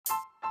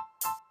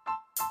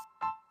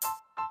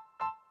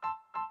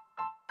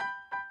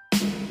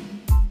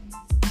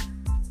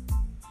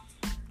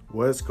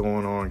What's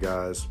going on,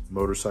 guys?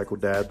 Motorcycle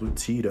Dad with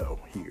Tito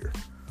here.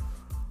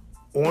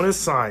 On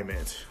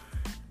assignment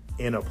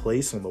in a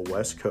place on the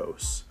West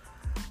Coast.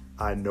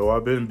 I know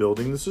I've been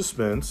building the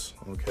suspense,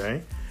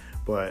 okay?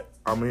 But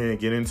I'm going to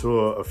get into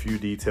a few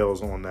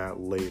details on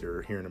that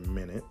later here in a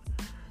minute.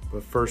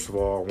 But first of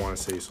all, I want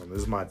to say something.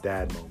 This is my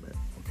dad moment,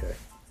 okay?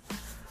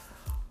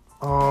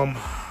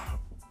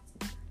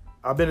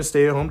 I've been a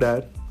stay-at-home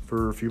dad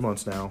for a few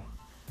months now.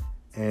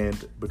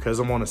 And because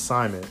I'm on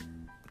assignment,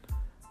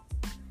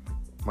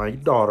 my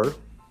daughter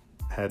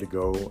had to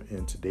go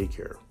into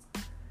daycare.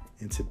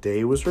 And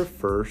today was her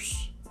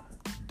first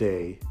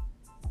day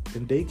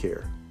in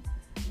daycare.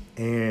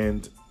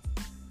 And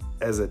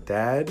as a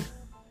dad,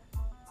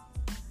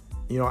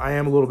 I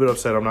am a little bit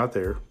upset I'm not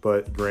there.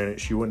 But granted,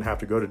 she wouldn't have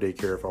to go to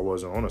daycare if I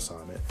wasn't on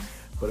assignment.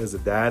 But as a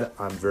dad,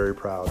 I'm very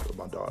proud of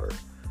my daughter.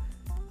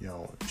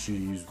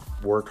 She's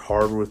worked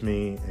hard with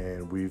me,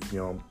 and we've,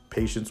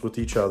 patience with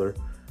each other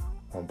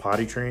on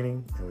potty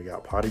training, and we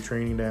got potty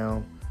training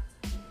down.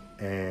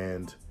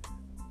 And,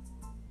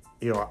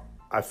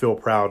 I feel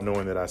proud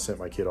knowing that I sent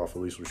my kid off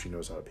at least where she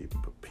knows how to pee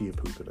and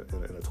poop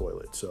in a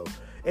toilet. So,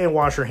 and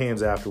wash her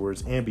hands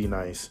afterwards and be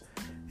nice.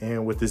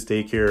 And with this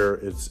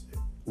daycare, it's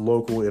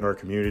local in our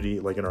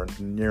community, like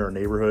near our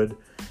neighborhood,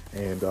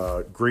 and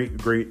great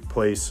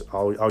place.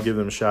 I'll give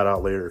them a shout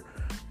out later,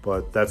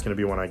 but that's going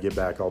to be when I get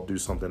back. I'll do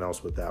something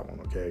else with that one.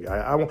 Okay.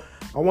 I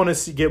want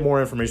to get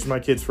more information. My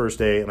kid's first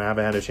day, and I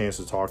haven't had a chance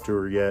to talk to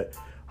her yet.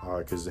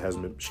 Because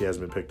she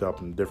hasn't been picked up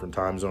in a different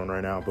time zone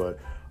right now. But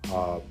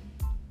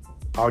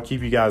I'll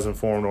keep you guys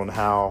informed on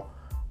how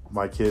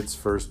my kid's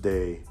first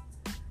day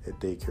at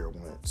daycare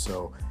went.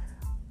 So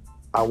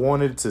I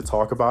wanted to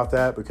talk about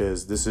that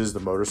because this is the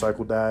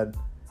Motorcycle Dad,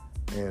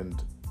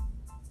 and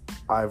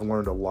I've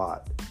learned a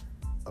lot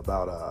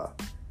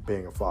about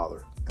being a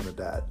father and a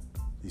dad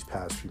these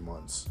past few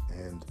months.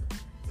 And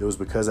it was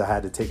because I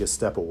had to take a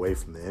step away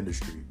from the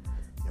industry.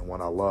 And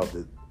when I loved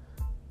it,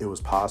 it was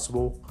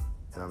possible.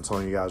 And I'm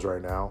telling you guys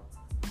right now,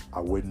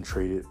 I wouldn't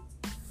trade it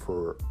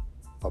for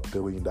 $1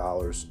 billion,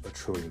 $1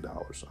 trillion.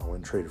 I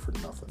wouldn't trade it for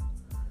nothing.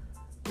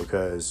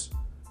 Because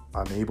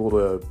I'm able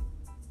to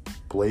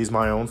blaze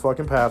my own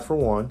fucking path for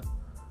one.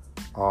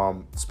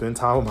 Spend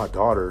time with my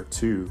daughter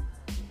too.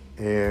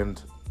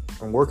 And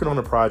I'm working on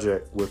a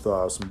project with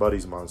some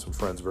buddies of mine, some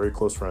friends, very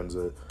close friends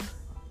that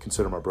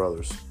consider my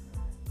brothers.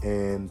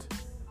 And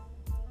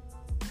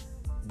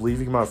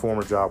leaving my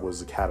former job was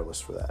the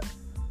catalyst for that.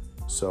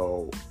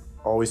 So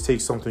always take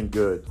something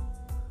good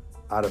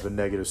out of a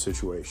negative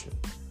situation.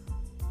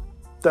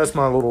 That's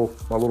my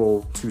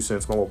little 2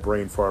 cents, my little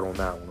brain fart on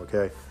that one,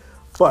 okay?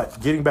 But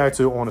getting back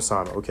to on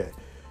assignment, okay.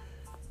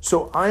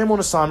 So I am on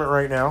assignment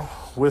right now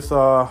with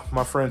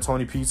my friend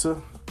Tony Pizza,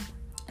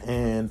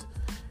 and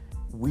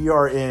we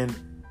are in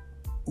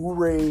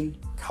Ouray,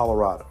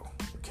 Colorado,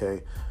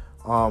 okay?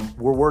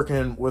 We're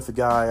working with a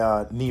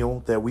guy, Neil,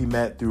 that we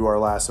met through our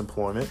last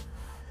employment,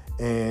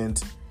 and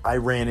I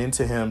ran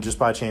into him just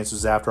by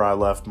chances after I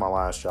left my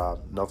last job.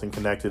 Nothing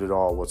connected at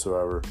all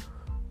whatsoever.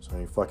 So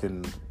any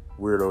fucking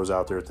weirdos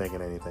out there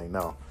thinking anything.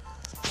 No.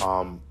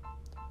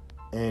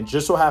 And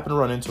just so happened to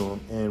run into him.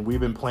 And we've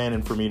been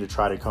planning for me to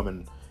try to come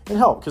and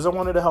help. Because I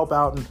wanted to help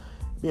out. And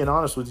being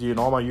honest with you, in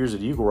all my years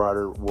at Eagle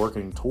Rider,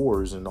 working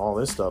tours and all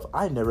this stuff,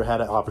 I never had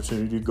an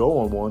opportunity to go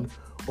on one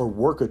or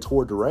work a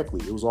tour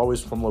directly. It was always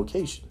from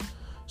location.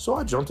 So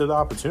I jumped at the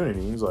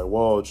opportunity. He's like,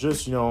 well, it's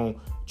just,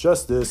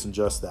 just this and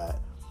just that.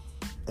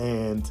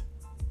 And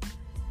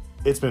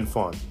it's been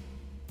fun.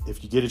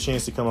 If you get a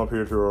chance to come up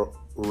here to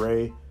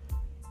Ouray,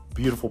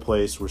 beautiful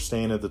place. We're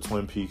staying at the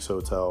Twin Peaks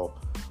Hotel.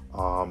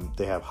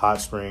 They have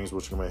hot springs,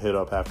 which I'm going to hit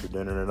up after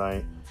dinner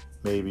tonight,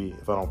 maybe,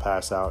 if I don't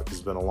pass out, because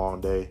it's been a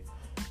long day.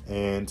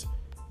 And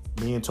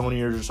me and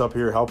Tony are just up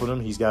here helping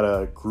him. He's got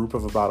a group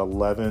of about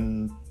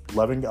 11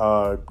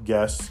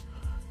 guests.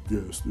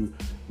 Yes,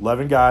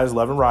 11 guys,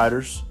 11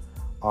 riders.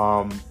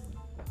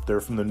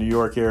 They're from the New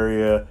York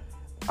area.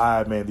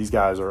 Man, these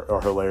guys are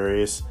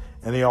hilarious,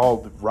 and they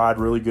all ride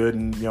really good,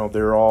 and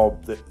they're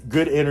all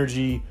good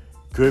energy,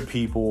 good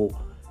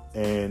people,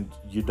 and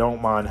you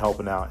don't mind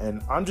helping out.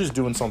 And I'm just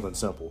doing something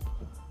simple.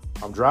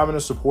 I'm driving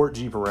a support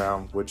Jeep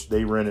around, which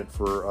they rented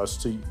for us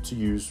to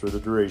use for the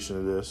duration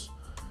of this.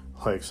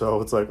 So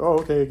it's like, oh,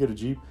 okay, I get a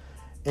Jeep,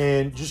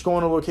 and just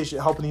going to location,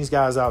 helping these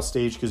guys out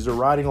stage because they're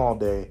riding all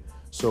day.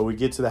 So we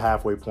get to the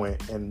halfway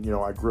point, and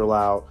I grill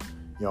out,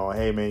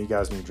 hey man, you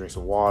guys need to drink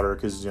some water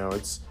because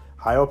it's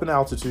high up in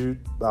altitude,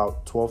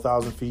 about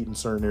 12,000 feet in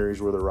certain areas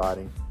where they're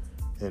riding.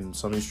 And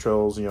some of these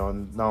trails,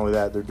 and not only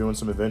that, they're doing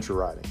some adventure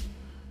riding.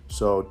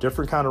 So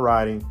different kind of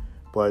riding,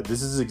 but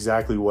this is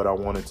exactly what I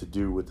wanted to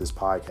do with this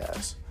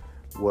podcast,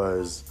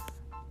 was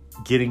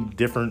getting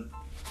different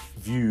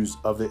views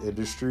of the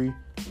industry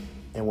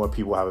and what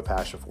people have a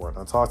passion for. And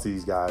I talk to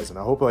these guys, and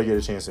I hope I get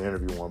a chance to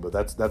interview one, but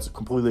that's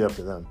completely up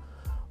to them.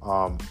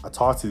 I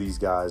talk to these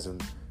guys,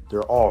 and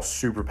they're all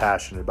super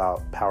passionate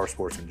about power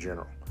sports in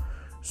general.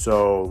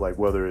 So, like,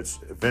 whether it's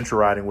adventure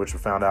riding, which I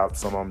found out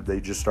some of them, they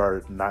just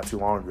started not too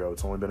long ago.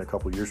 It's only been a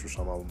couple of years for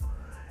some of them.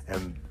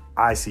 And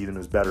I see them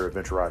as better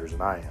adventure riders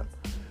than I am.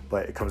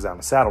 but it comes down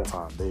to saddle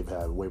time. They've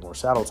had way more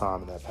saddle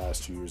time in that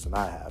past 2 years than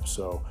I have.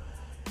 So,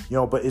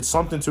 but it's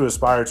something to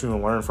aspire to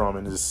and learn from,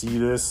 and to see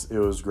this, it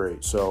was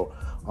great. So,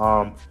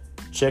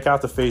 check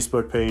out the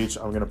Facebook page.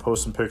 I'm going to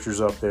post some pictures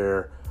up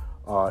there.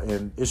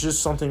 And it's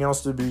just something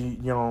else to be,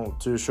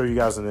 to show you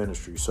guys in the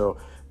industry. So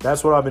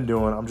that's what I've been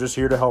doing. I'm just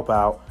here to help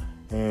out,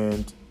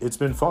 and it's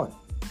been fun.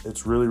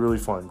 It's really, really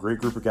fun. Great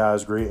group of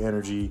guys, great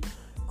energy.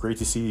 Great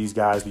to see these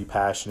guys be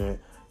passionate.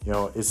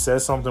 It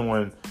says something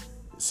when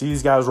see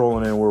these guys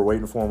rolling in. We're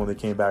waiting for them when they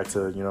came back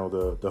to,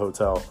 the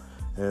hotel.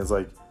 And it's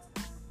like,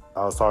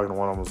 I was talking to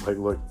one of them, I was like,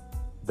 look,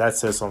 that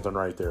says something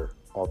right there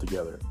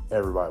altogether.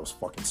 Everybody was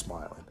fucking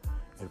smiling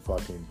and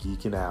fucking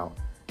geeking out.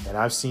 And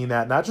I've seen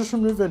that not just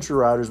from adventure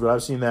riders, but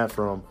I've seen that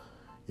from,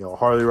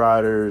 Harley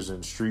riders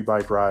and street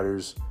bike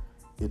riders.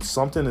 It's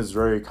something that's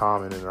very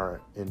common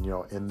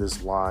in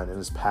this line and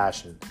this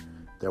passion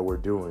that we're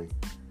doing.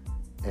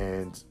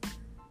 And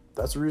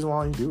that's the reason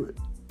why you do it.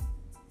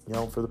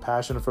 For the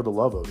passion and for the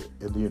love of it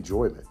and the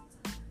enjoyment.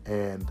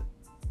 And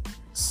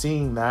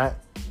seeing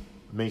that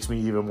makes me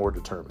even more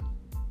determined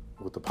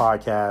with the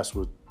podcast,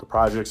 with the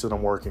projects that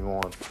I'm working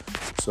on.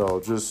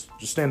 So just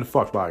stand the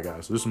fuck by,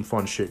 guys. There's some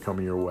fun shit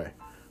coming your way.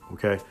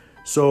 Okay,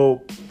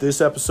 so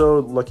this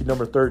episode, lucky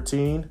number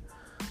 13.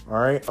 All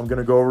right, I'm going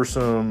to go over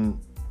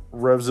some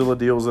RevZilla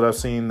deals that I've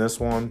seen this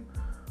one.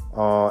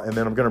 And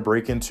then I'm going to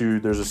break into,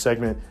 there's a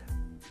segment,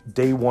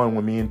 day one,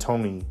 when me and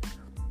Tony,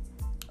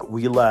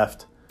 we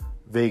left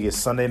Vegas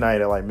Sunday night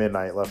at like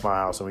midnight, left my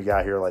house, and we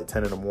got here at like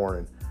 10 in the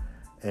morning.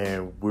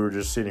 And we were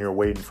just sitting here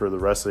waiting for the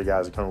rest of the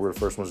guys to come. We were the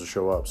first ones to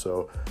show up.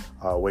 So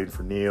waiting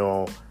for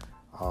Neil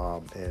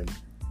and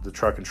the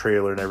truck and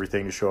trailer and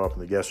everything to show up,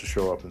 and the guests to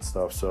show up and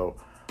stuff. So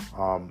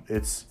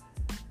it's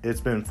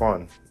been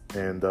fun,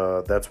 and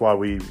that's why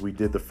we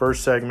did the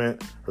first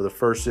segment, or the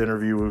first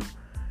interview with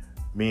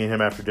me and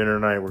him after dinner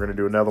tonight. We're going to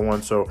do another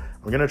one, so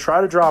I'm going to try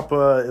to drop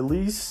at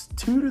least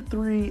 2 to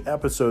 3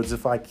 episodes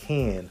if I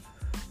can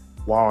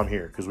while I'm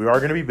here, because we are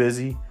going to be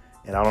busy,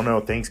 and I don't know,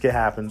 things can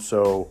happen,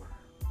 so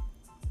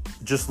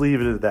just leave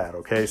it at that,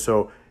 okay?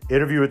 So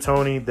interview with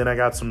Tony, then I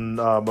got some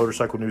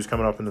motorcycle news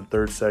coming up in the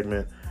third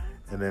segment,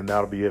 and then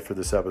that'll be it for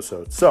this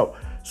episode. So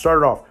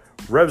started off,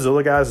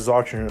 RevZilla, guys, is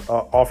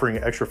offering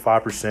an extra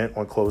 5%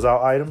 on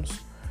closeout items.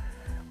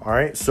 All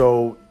right,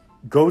 so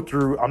go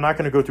through. I'm not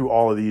going to go through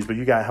all of these, but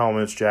you got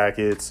helmets,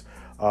 jackets,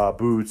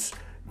 boots,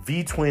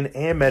 V-twin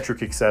and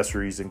metric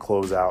accessories and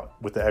closeout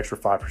with the extra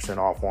 5%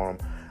 off on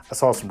them. I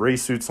saw some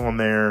race suits on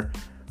there.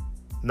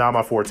 Not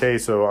my forte,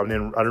 so I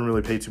didn't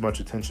really pay too much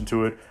attention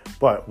to it.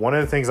 But one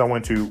of the things I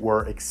went to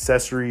were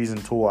accessories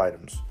and tool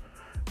items.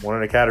 One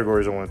of the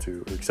categories I went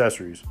to were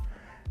accessories.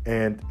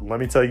 And let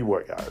me tell you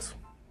what, guys.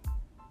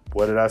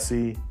 What did I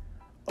see?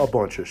 A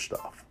bunch of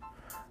stuff.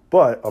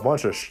 But a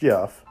bunch of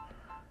stuff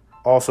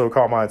also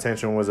caught my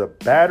attention was a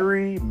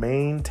battery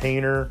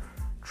maintainer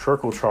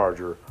trickle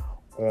charger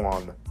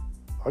on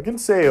fucking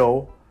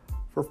sale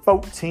for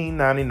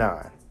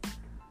 $14.99.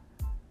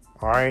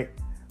 All right.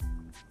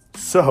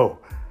 So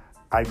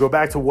I go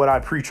back to what I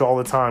preach all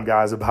the time,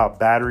 guys, about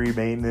battery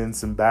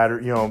maintenance and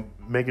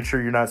making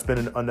sure you're not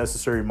spending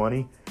unnecessary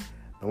money.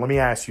 Now, let me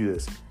ask you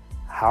this.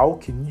 How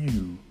can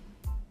you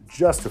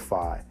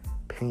justify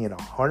paying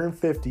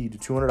 $150 to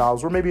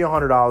 $200, or maybe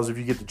 $100 if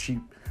you get the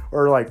cheap,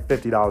 or like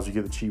 $50 you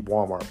get the cheap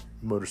Walmart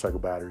motorcycle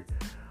battery,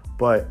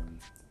 but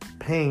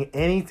paying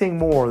anything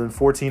more than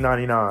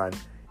 $14.99,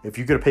 if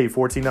you could have paid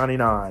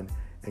 $14.99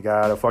 and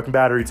got a fucking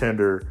battery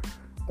tender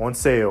on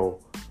sale?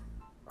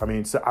 I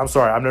mean, I'm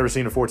sorry, I've never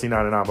seen a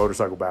 $14.99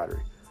 motorcycle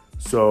battery.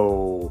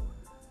 So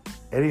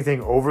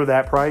anything over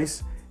that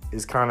price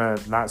is kind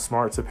of not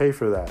smart to pay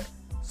for that.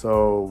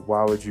 So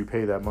why would you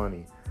pay that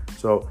money?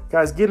 So,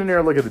 guys, get in there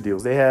and look at the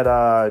deals. They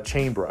had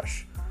chain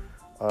brush.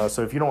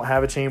 So if you don't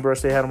have a chain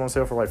brush, they had them on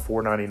sale for like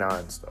 $4.99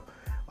 and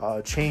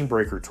stuff. Chain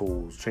breaker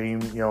tools,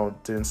 to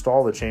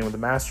install the chain with the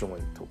Master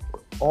Link tool,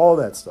 all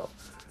that stuff.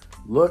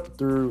 Look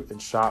through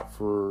and shop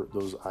for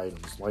those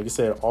items. Like I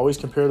said, always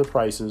compare the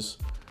prices,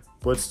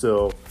 but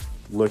still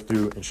look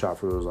through and shop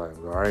for those items,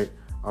 all right?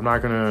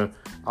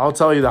 I'll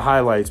tell you the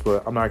highlights,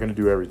 but I'm not going to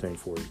do everything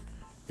for you.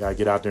 You got to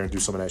get out there and do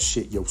some of that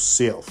shit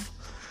yourself.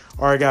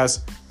 All right,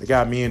 guys, I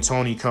got me and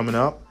Tony coming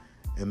up,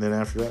 and then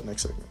after that,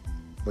 next segment,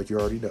 like you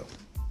already know.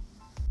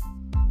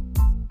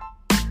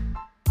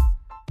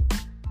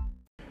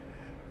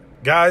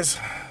 Guys,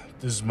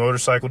 this is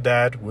Motorcycle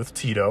Dad with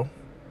Tito.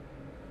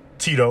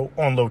 Tito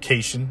on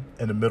location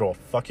in the middle of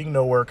fucking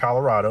nowhere,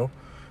 Colorado.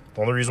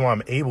 The only reason why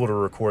I'm able to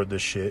record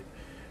this shit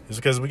is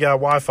because we got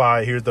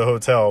Wi-Fi here at the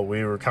hotel.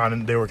 They were kind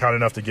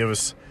enough to give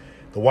us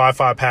the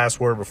Wi-Fi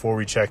password before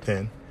we checked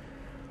in.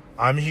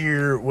 I'm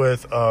here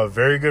with a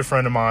very good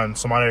friend of mine,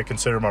 somebody I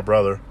consider my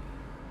brother,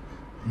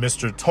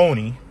 Mr.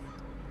 Tony.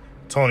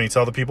 Tony,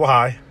 tell the people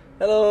hi.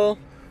 Hello.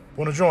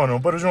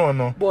 Buongiorno.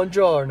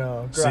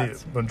 Buongiorno. Grazie.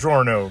 See,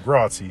 buongiorno,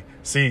 grazie.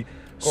 See,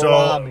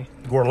 Gorlami.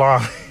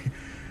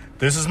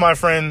 This is my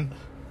friend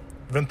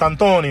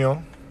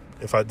Ventantonio.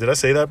 Did I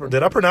say that?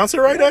 Did I pronounce it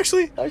right,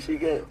 actually? How's she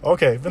get?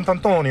 Okay,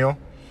 Ventantonio.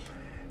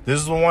 This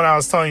is the one I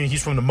was telling you.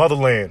 He's from the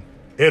motherland,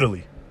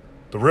 Italy.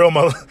 The real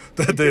mother,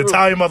 the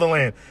Italian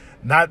motherland.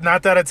 Not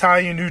that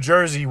Italian New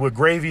Jersey with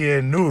gravy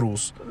and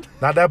noodles.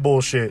 Not that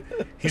bullshit.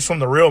 He's from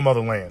the real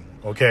motherland,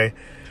 okay?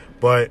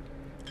 But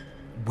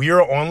we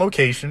are on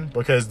location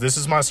because this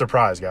is my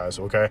surprise, guys,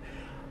 okay?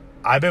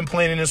 I've been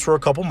planning this for a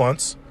couple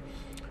months.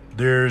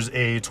 There's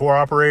a tour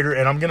operator,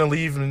 and I'm going to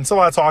leave until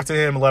I talk to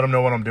him and let him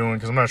know what I'm doing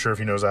because I'm not sure if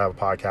he knows I have a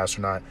podcast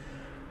or not.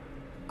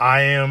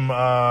 I am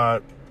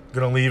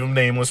going to leave him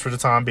nameless for the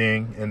time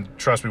being, and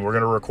trust me, we're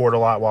going to record a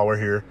lot while we're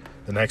here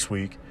the next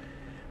week.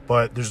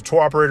 But there's a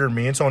tour operator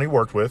me and Tony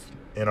worked with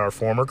in our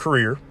former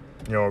career,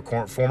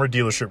 former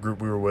dealership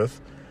group we were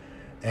with.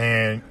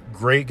 And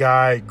great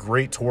guy,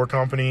 great tour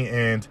company.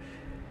 And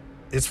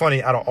it's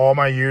funny, out of all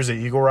my years at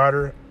Eagle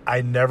Rider,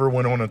 I never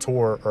went on a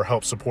tour or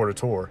helped support a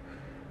tour.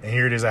 And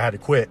here it is, I had to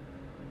quit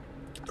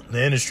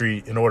the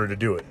industry in order to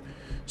do it.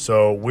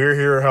 So we're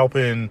here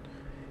helping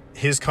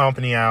his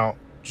company out,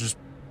 just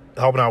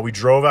helping out. We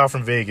drove out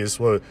from Vegas.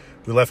 We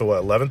left at,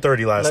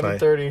 11:30 last night?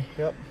 11:30,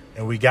 yep.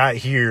 And we got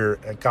here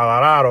in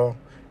Colorado,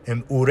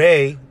 in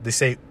Ouray. They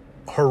say,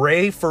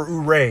 hooray for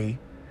Ouray.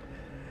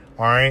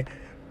 All right?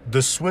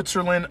 The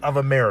Switzerland of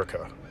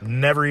America.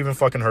 Never even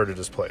fucking heard of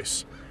this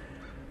place.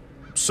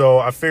 So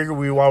I figured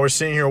while we're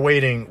sitting here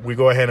waiting, we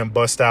go ahead and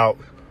bust out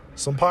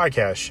some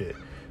podcast shit.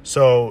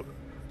 So,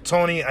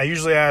 Tony, I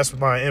usually ask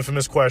my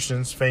infamous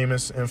questions,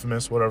 famous,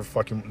 infamous, whatever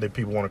fucking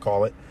people want to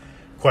call it,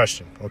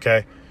 question,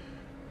 okay?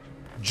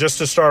 Just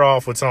to start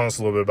off with telling us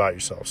a little bit about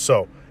yourself.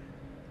 So,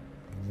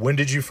 when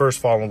did you first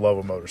fall in love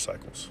with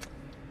motorcycles?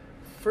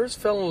 First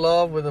fell in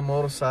love with a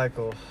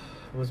motorcycle.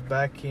 It was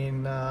back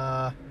in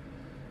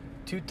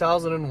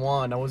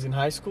 2001. I was in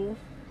high school.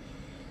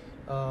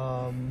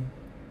 I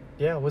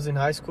was in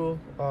high school.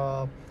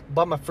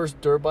 Bought my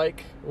first dirt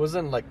bike. It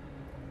wasn't like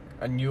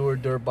a newer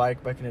dirt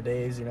bike back in the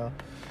days,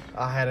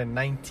 I had a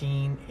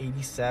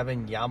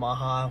 1987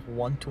 Yamaha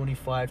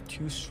 125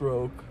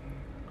 two-stroke.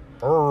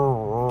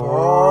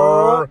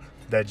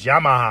 That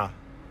Yamaha.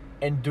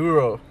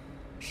 Enduro.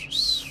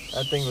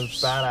 That thing was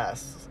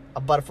badass.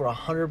 I bought it for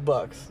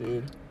 $100,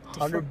 dude.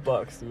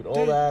 $100, dude.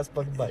 Old ass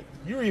fucking bike.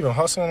 You were even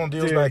hustling on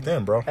deals back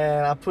then, bro.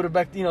 And I put it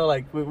back,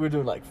 like we were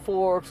doing like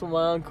forks with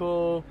my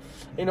uncle.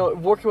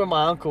 Working with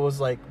my uncle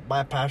was like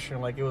my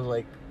passion. Like it was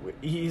like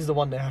he's the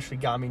one that actually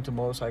got me into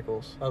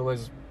motorcycles.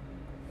 Otherwise,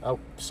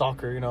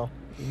 soccer, in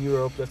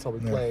Europe, that's how we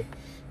play.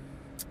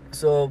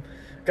 So,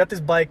 got this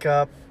bike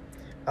up.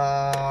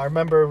 I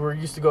remember we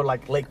used to go to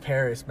like Lake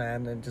Paris,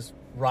 man, and just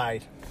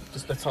ride.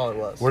 Just that's all it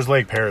was. Where's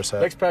Lake Paris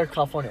at? Lake Paris,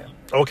 California.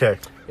 Okay.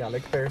 Yeah,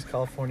 Lake Paris,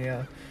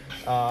 California.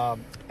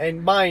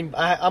 And mine,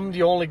 I'm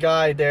the only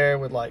guy there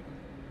with like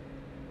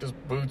just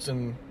boots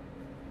and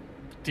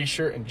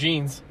t-shirt and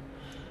jeans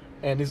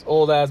and this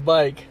old ass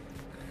bike.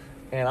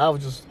 And I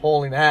was just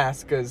hauling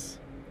ass because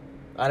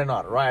I didn't know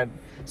how to ride.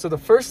 So the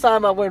first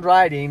time I went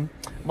riding,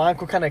 my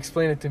uncle kind of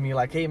explained it to me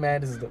like, hey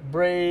man, this is the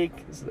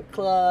brake, this is the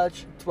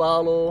clutch,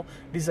 throttle,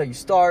 this is how you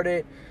start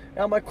it. And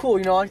I'm like,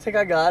 cool, I think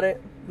I got it.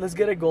 Let's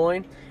get it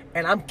going.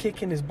 And I'm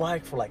kicking his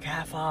bike for like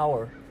half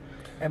hour.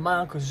 And my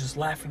uncle's just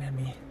laughing at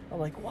me. I'm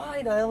like,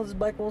 why the hell this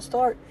bike won't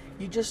start?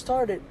 You just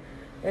started.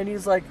 And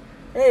he's like,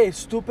 hey,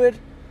 stupid,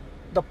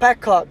 the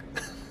petcock.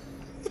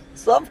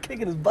 So I'm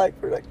kicking his bike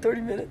for like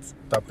 30 minutes.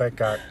 The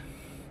petcock.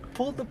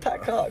 Pulled the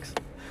petcocks.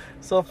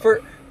 So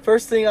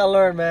first thing I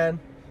learned, man,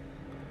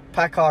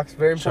 petcocks,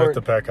 very important.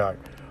 Shut the petcock.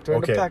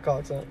 Turn the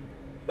petcocks on.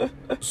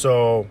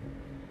 So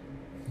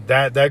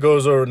that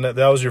goes over.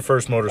 That was your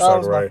first motorcycle, that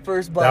was right? My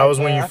first bike. That was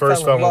when you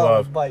first fell in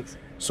love with bikes.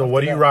 So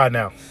what do you ride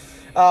now?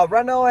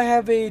 Right now I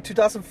have a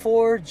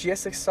 2004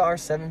 GSXR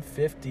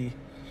 750.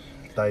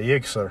 The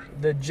Gixxer.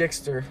 The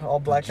Gixxer, all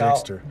black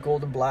out,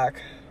 gold and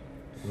black.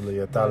 With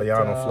the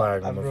Italiano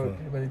flag on the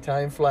front. With the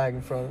Italian flag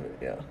in front of it,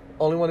 yeah.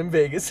 Only one in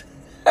Vegas.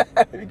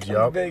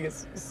 Yep.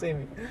 Vegas, see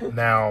me.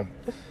 Now,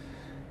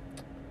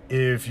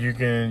 if you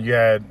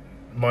had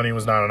money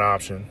was not an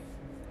option,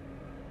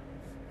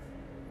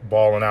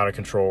 balling out of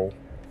control,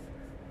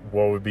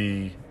 what would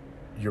be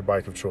your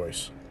bike of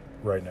choice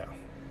right now?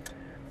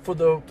 For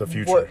the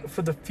future.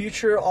 For the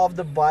future of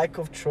the bike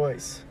of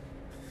choice.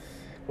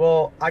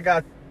 Well, I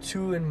got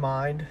two in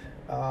mind.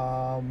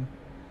 But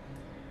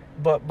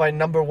my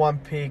number one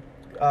pick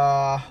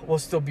will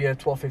still be a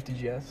 1250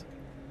 GS.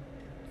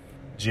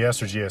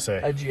 GS or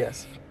GSA? A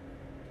GS.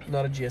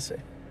 Not a GSA.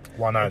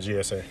 Why not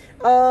GSA?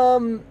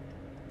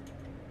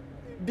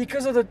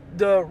 Because of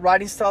the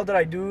riding style that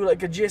I do,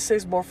 like a GSA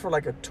is more for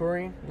like a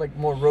touring, like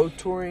more road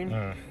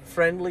touring,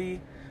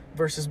 friendly,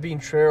 versus being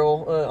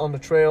trail on the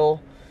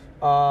trail.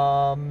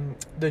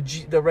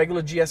 The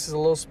regular GS is a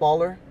little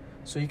smaller,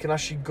 so you can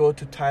actually go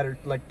to tighter,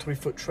 like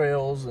 3-foot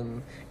trails,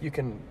 and you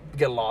can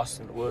get lost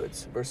in the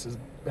woods versus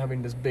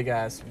having this big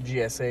ass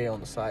GSA on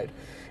the side.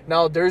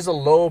 Now there's a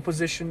low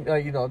position,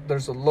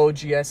 there's a low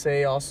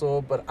GSA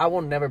also, but I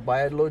won't never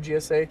buy a low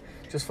GSA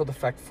just for the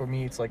fact for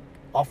me it's like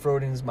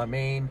off-roading is my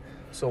main.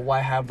 So why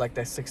have like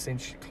that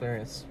 6-inch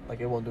clearance?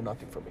 Like it won't do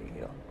nothing for me,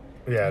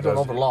 Yeah, you don't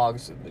over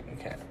logs, you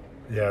can't.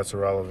 Yeah, it's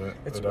irrelevant.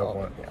 It's at that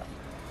irrelevant. point.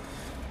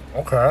 Yeah.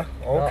 Okay.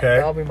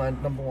 That'll be my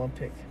number one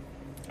pick.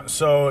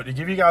 So to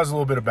give you guys a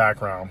little bit of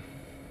background,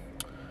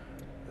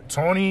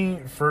 me and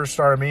him first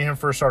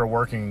started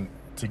working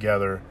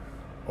together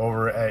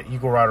over at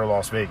Eagle Rider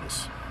Las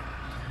Vegas.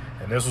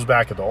 And this was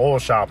back at the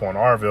old shop on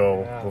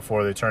Arville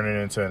before they turned it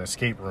into an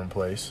escape room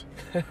place.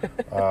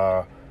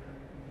 I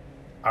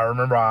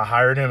remember I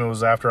hired him. It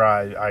was after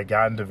I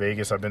got into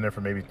Vegas. I've been there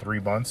for maybe 3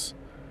 months.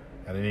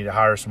 And I needed to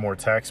hire some more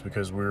techs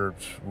because we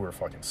were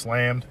fucking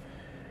slammed.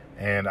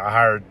 And I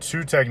hired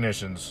 2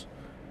 technicians.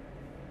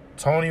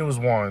 Tony was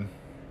one,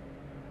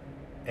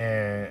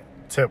 and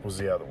Tip was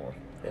the other one.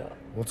 Yeah.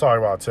 We'll talk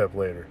about Tip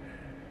later.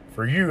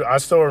 For you, I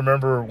still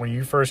remember when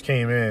you first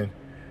came in,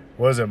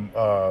 was it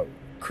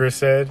Chris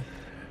said?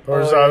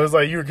 Or so I was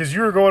like, because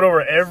you were going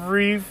over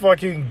every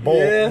fucking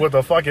bolt with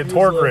a fucking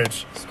torque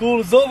wrench. School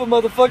is over,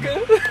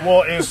 motherfucker.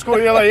 Well, in school,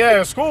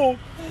 in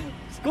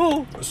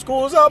school.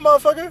 School is out,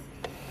 motherfucker.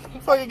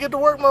 Fucking get to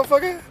work,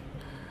 motherfucker.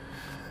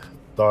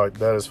 Dog,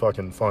 that is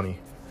fucking funny.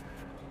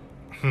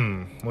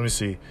 Let me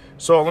see.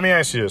 So let me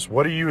ask you this.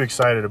 What are you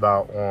excited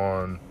about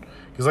on...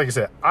 Because like I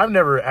said, I've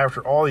never,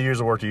 after all the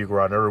years of work at Eagle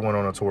Ride, never went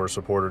on a tour,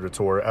 supported a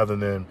tour, other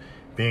than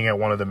being at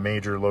one of the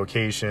major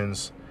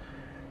locations.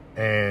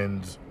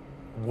 And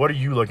what are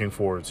you looking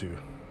forward to?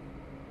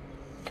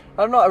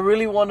 I don't know. I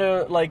really want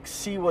to like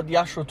see what the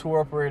actual tour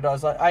operator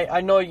does.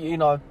 I know,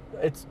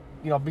 it's,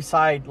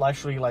 beside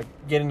actually like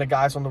getting the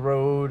guys on the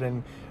road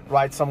and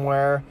ride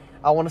somewhere,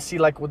 I want to see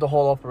like what the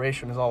whole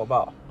operation is all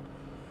about.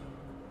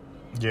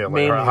 Yeah,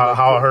 like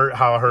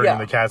how hurting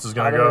the cats is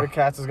gonna go. How the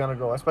cats is gonna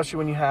go, especially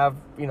when you have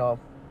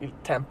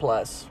 10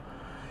 plus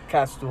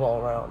cats to haul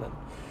around,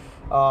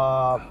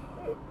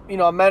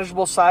 and a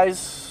manageable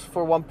size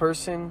for one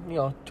person,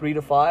 3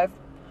 to 5,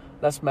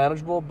 that's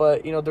manageable.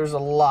 But there's a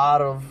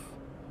lot of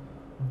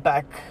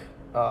back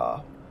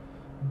of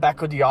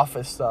the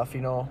office stuff,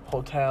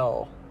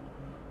 hotel,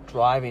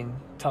 driving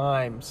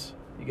times.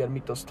 You gotta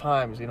meet those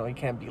times. You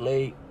can't be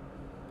late.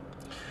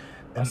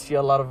 And I see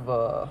a lot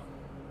of.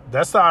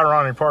 That's the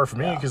ironic part for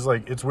me, because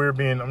like it's weird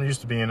I'm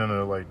used to being in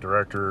a like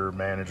director,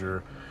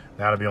 manager,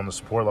 now to be on the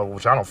support level,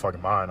 which I don't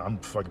fucking mind. I'm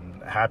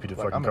fucking happy to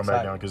fucking come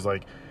back down, because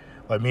like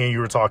me and you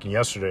were talking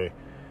yesterday.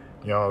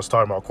 I was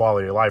talking about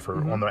quality of life,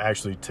 or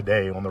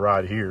today on the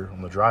ride here,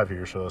 on the drive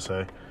here, shall I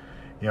say.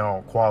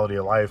 Quality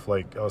of life.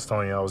 Like I was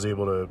telling you, I was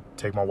able to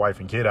take my wife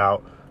and kid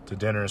out to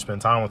dinner and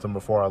spend time with them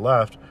before I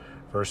left,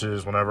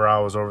 versus whenever I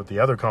was over at the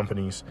other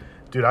companies,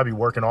 dude, I'd be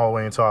working all the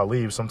way until I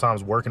leave,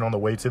 sometimes working on the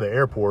way to the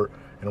airport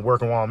and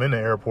working while I'm in the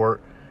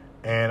airport,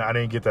 and I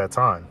didn't get that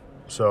time.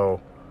 So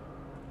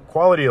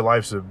quality of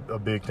life's a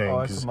big thing.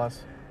 It's a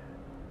must.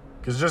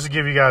 Because just to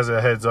give you guys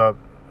a heads up,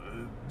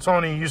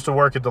 Tony used to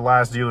work at the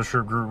last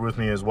dealership group with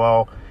me as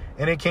well,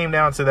 and it came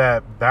down to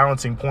that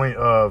balancing point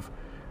of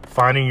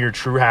finding your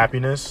true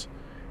happiness,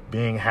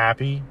 being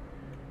happy,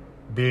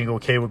 being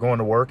okay with going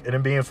to work, and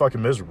then being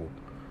fucking miserable.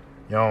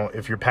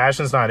 If your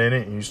passion's not in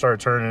it and you start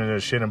turning into a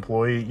shit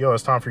employee,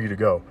 it's time for you to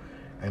go.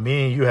 And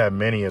me and you have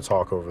many a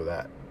talk over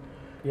that.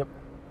 Yep.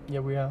 Yeah,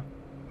 we are.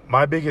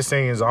 My biggest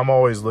thing is I'm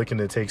always looking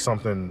to take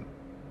something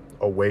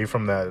away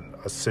from a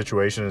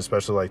situation,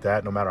 especially like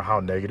that, no matter how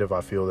negative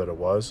I feel that it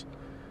was.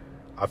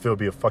 I feel it'd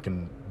be a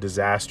fucking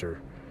disaster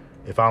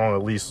if I don't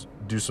at least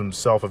do some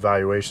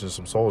self-evaluation,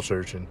 some soul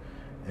searching,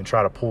 and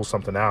try to pull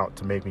something out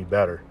to make me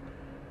better.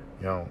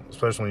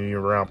 Especially when you're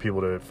around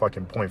people to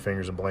fucking point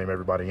fingers and blame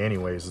everybody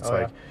anyways. It's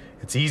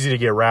it's easy to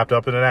get wrapped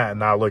up into that and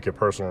not look at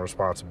personal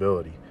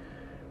responsibility.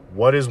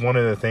 What is one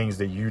of the things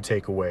that you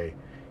take away?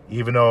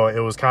 Even though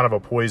it was kind of a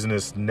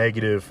poisonous,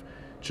 negative,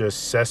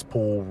 just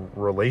cesspool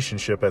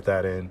relationship at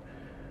that end.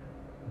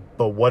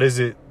 But what is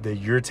it that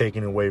you're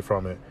taking away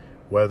from it?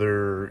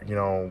 Whether,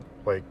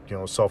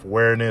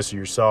 self-awareness or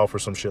yourself or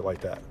some shit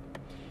like that.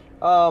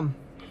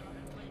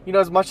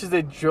 As much as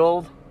they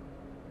drilled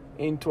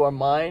into our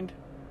mind,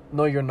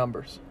 know your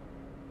numbers.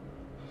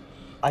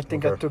 I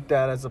think I took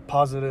that as a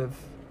positive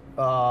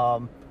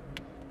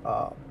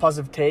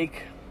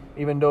take,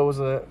 even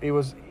though it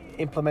was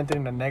implemented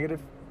in a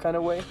negative kind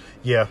of way.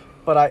 Yeah.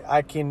 But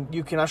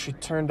you can actually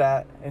turn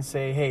that and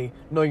say, hey,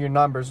 know your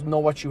numbers, know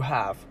what you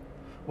have,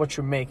 what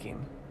you're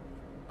making.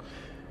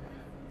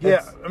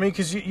 Yeah, I mean,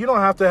 because you don't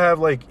have to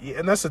have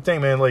and that's the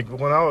thing, man. Like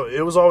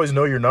it was always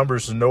know your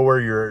numbers to know where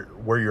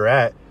you're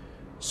at,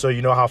 so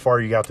you know how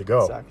far you got to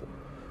go. Exactly.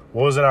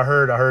 What was it I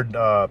heard?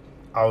 I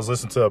was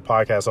listening to a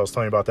podcast. I was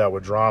telling you about that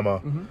with Drama.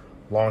 Mm-hmm.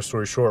 Long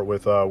story short,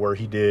 with where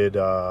he did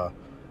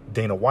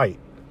Dana White,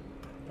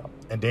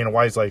 and Dana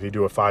White's like, they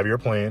do a 5-year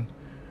plan,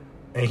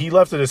 and he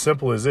left it as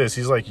simple as this.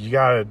 He's like, you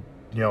gotta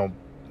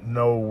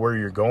know where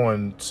you're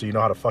going so you know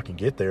how to fucking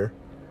get there.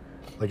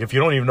 Like, if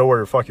you don't even know where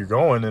the fuck you're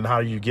going, then how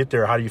do you get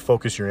there? How do you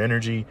focus your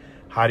energy?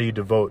 How do you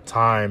devote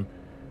time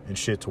and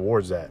shit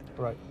towards that?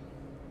 Right.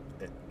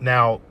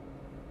 Now,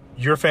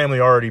 your family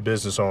already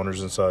business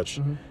owners and such.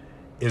 Mm-hmm.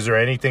 Is there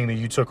anything that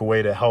you took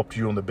away that helped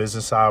you on the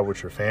business side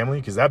with your family?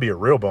 Because that'd be a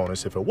real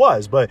bonus if it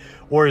was.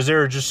 Or is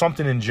there just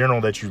something in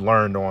general that you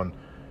learned on,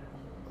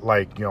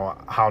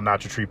 how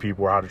not to treat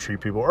people or how to treat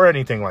people or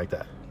anything like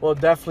that? Well,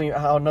 definitely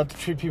how not to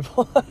treat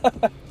people.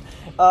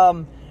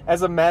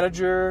 As a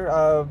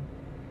manager,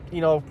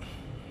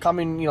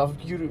 coming,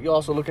 you're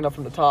also looking up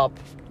from the top.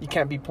 You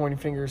can't be pointing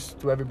fingers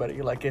to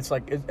everybody. Like, it's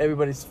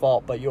everybody's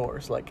fault but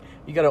yours. Like,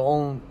 you got to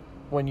own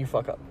when you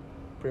fuck up,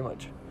 pretty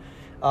much.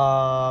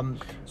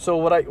 So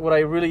what I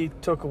really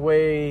took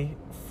away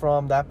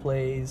from that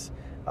place,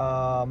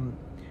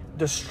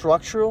 the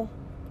structural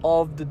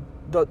of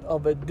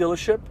of a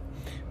dealership,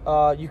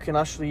 you can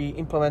actually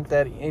implement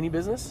that in any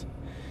business,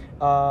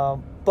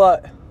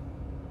 but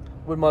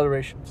with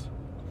moderations.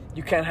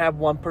 You can't have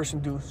one person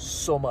do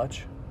so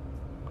much,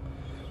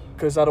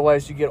 because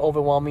otherwise you get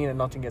overwhelming and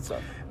nothing gets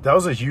done. That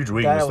was a huge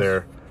weakness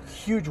there.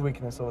 Huge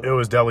weakness over there. It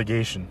was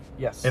delegation.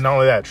 Yes. And not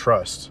only that,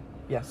 trust.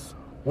 Yes.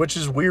 Which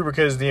is weird,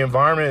 because the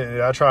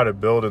environment I tried to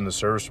build in the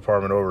service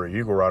department over at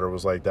Eagle Rider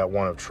was like that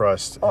one of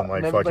trust, and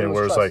like fucking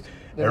where it's like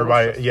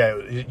everybody,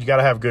 you got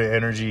to have good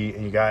energy,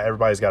 and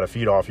everybody's got to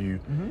feed off you,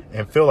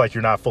 and feel like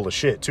you're not full of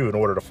shit too in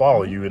order to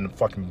follow you in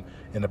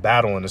the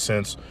battle, in a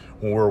sense,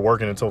 when we were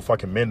working until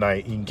fucking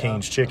midnight eating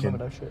Cane's chicken.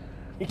 That shit.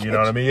 You know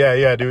what I mean?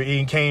 Yeah, dude,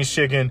 eating Cane's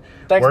chicken,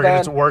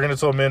 Thanks, working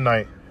until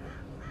midnight.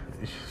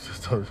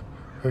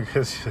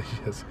 Because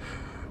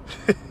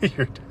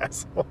you're an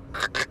asshole.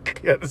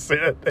 You had to say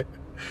that.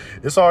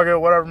 It's all good.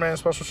 Whatever, man.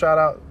 Special shout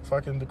out,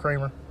 fucking the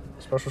Kramer.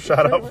 Special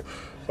shout out,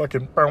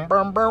 fucking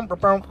fucking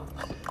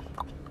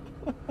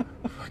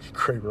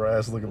Kramer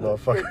ass looking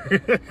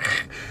motherfucker.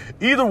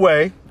 Either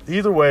way.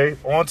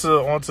 On to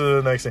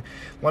the next thing.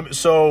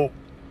 So,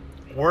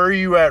 where are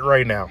you at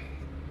right now?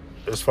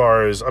 As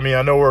far as,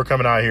 I know we're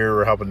coming out here,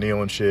 we're helping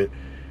Neil and shit,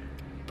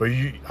 but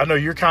I know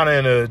you're kind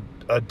of in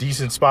a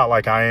decent spot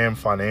like I am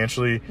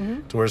financially,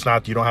 to where it's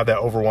not, you don't have that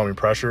overwhelming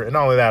pressure. And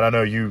not only that, I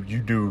know you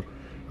do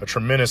a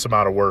tremendous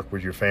amount of work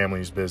with your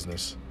family's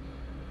business.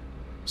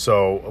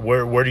 So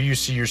where do you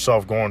see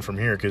yourself going from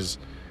here? Because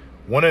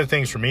one of the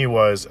things for me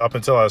was, up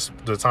until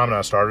the time that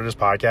I started this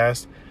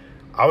podcast,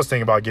 I was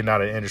thinking about getting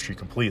out of the industry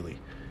completely,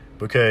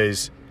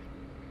 because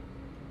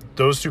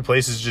those two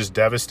places just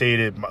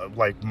devastated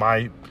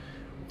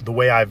the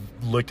way I've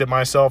looked at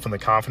myself and the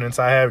confidence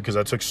I have, because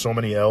I took so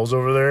many L's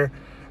over there.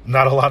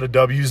 Not a lot of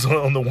W's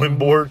on the win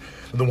board,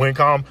 the win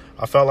column.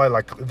 I felt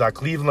like the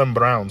Cleveland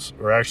Browns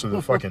were actually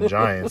the fucking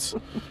Giants.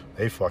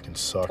 They fucking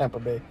suck. Tampa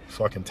Bay.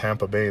 Fucking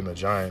Tampa Bay and the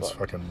Giants,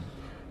 fucking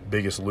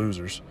biggest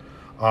losers.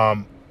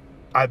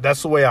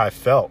 That's the way I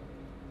felt.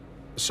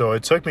 So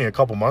it took me a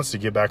couple months to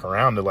get back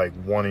around to like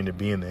wanting to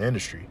be in the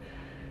industry.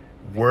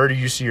 Where do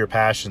you see your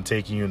passion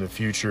taking you in the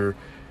future?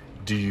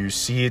 Do you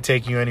see it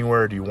taking you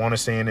anywhere? Do you want to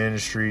stay in the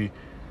industry?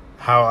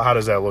 How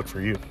does that look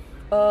for you?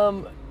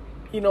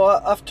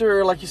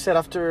 After, like you said,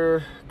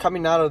 after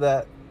coming out of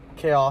that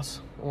chaos,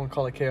 I won't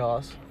call it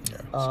chaos.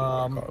 Yeah,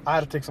 I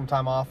had to take some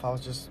time off. I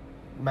was just,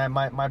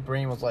 my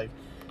brain was like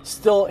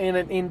still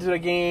into the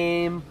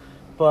game,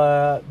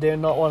 but did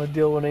not want to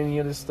deal with any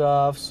of this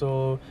stuff.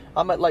 So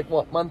I'm at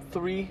month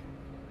 3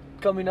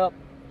 coming up.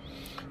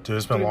 Dude,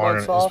 it's been longer.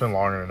 It's been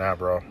longer than that,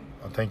 bro.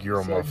 I think you're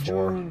on month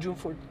 4. June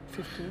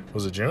 15th.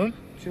 Was it June?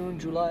 June,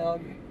 July,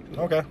 August.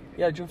 Okay.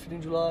 Yeah, June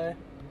 15, July,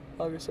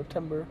 August,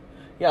 September.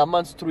 Yeah,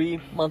 month 3,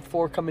 month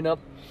 4 coming up.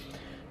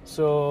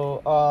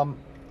 So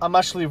I'm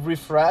actually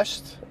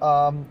refreshed.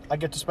 I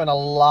get to spend a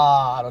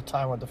lot of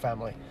time with the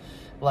family.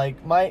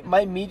 Like my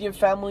immediate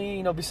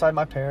family, beside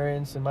my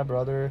parents and my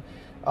brother,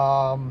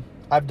 I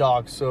have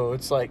dogs. So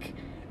it's like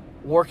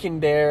working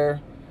there,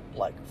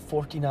 like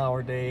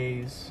 14-hour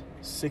days,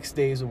 6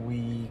 days a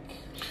week.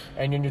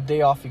 And on your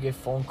day off, you get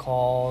phone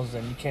calls,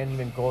 and you can't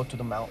even go to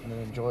the mountain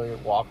and enjoy a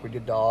walk with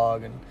your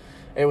dog. And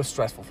it was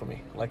stressful for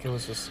me. Like, it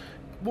was just...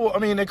 Well,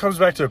 it comes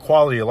back to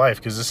quality of life,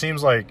 because it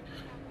seems like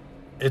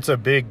it's a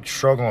big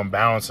struggle and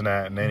balance in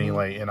that in any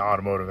in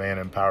automotive and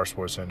in power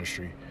sports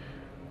industry.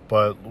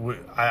 But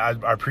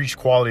I preach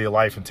quality of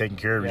life and taking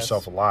care of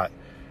yourself a lot,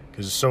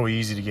 because it's so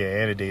easy to get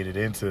inundated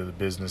into the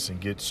business and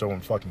get so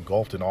fucking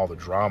engulfed in all the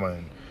drama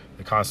and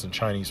the constant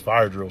Chinese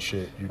fire drill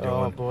shit you're doing.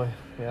 Oh boy,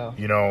 yeah.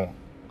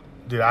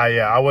 Dude,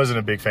 I wasn't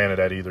a big fan of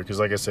that either, because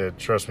like I said,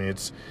 trust me,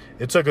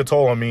 it took a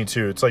toll on me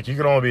too. It's like you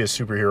can only be a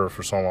superhero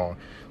for so long.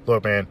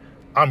 Look, man,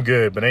 I'm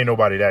good, but ain't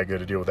nobody that good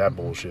to deal with that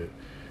bullshit.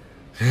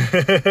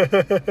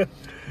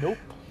 Nope.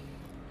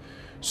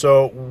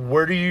 So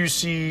where do you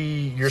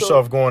see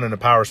yourself going in the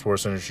power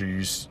sports industry?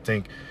 You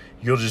think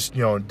you'll just,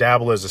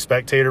 dabble as a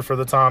spectator for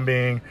the time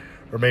being,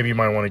 or maybe you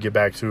might want to get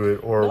back to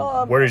it,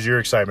 or what is your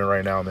excitement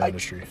right now in the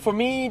industry? For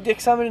me, the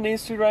excitement in the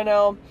industry right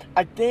now,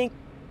 I think,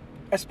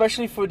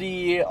 especially for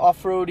the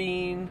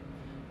off-roading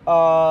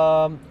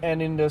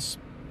and in the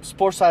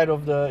sports side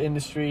of the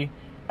industry,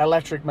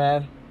 electric,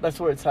 man, that's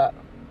where it's at.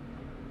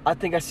 I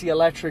think I see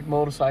electric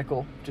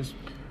motorcycle just...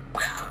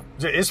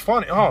 It's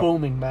funny,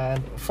 booming,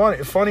 man.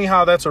 Funny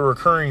how that's a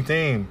recurring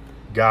theme,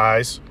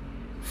 guys.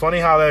 Funny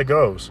how that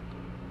goes.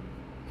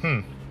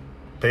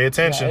 Pay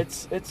attention. Yeah,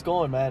 it's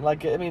going, man.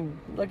 Like you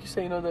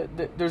say,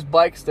 there's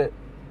bikes that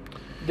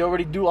they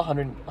already do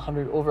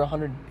 100 over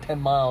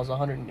 110 miles,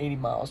 180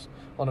 miles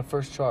on a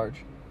first charge.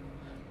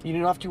 You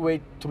don't have to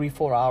wait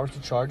 3-4 hours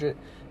to charge it.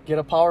 Get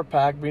a power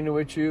pack, bring it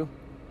with you.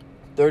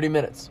 30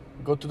 minutes.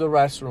 Go to the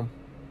restroom.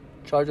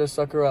 Charge that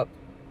sucker up.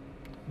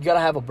 you gotta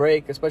have a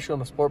break, especially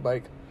on a sport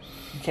bike.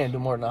 You can't do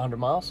more than 100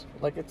 miles.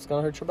 Like, it's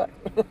gonna hurt your back.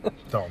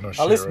 No shit.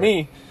 At least right?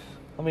 me.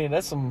 I mean,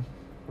 that's some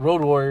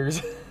road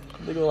warriors.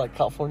 They go like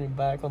California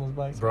back on those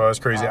bikes. Bro, that's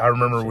crazy. I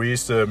remember me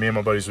and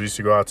my buddies, we used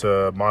to go out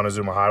to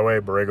Montezuma Highway,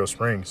 Borrego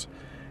Springs.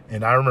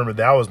 And I remember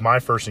that was my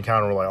first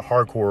encounter with like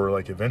hardcore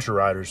like adventure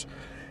riders.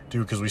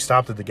 Dude, because we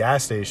stopped at the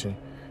gas station.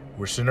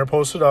 We're sitting there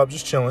posted up,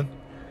 just chilling.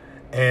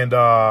 And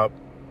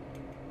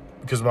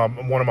because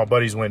one of my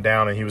buddies went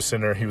down and he was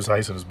sitting there, he was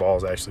icing his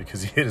balls actually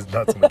because he hit his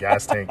nuts in the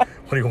gas tank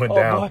when he went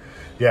down. Boy.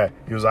 Yeah,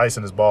 he was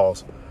icing his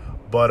balls.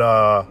 But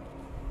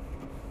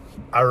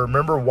I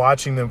remember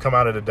watching them come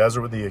out of the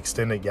desert with the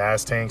extended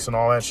gas tanks and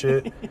all that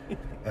shit.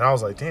 And I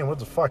was like, damn, what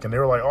the fuck? And they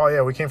were like, oh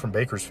yeah, we came from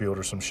Bakersfield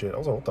or some shit. I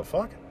was like, what the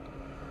fuck?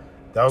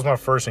 That was my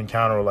first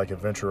encounter with like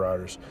adventure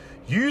riders.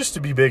 You used to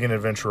be big in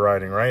adventure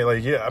riding, right?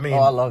 Like, yeah, I mean,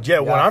 I loved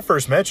it. when I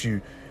first met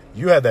you,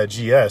 you had that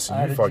GS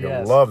and you fucking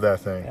GS. loved that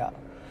thing. Yeah.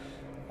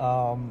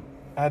 I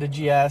had a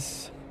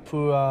GS,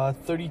 put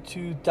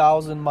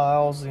 32,000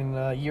 miles in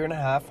a year and a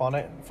half on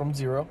it from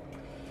zero.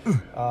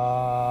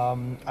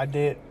 I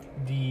did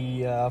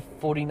the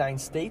 49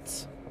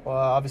 states.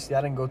 Obviously,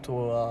 I didn't go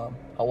to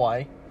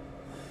Hawaii.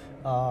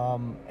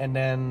 And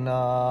then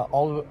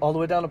all the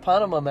way down to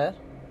Panama, man.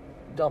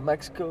 Down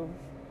Mexico,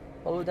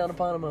 all the way down to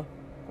Panama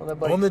on that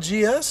bike. On the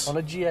GS? On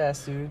a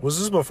GS, dude. Was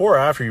this before or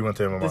after you went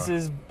to MMI? This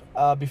is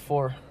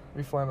before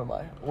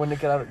MMI, when I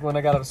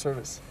got out of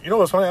service. You know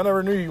what's funny? I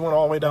never knew you went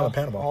all the way down to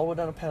Panama. All the way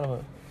down to Panama.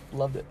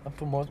 Loved it. I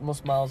put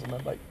most miles on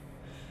that bike.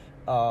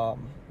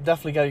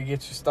 Definitely got to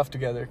get your stuff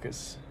together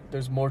because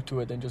there's more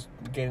to it than just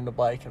getting the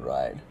bike and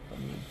ride. I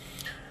mean,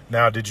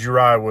 now, did you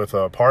ride with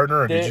a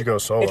partner or did you go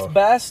solo? It's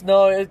best.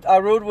 No, I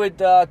rode with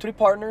 3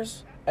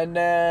 partners. And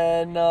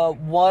then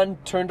one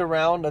turned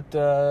around at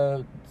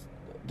the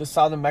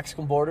southern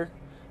Mexican border.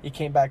 He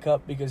came back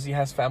up because he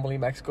has family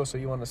in Mexico, so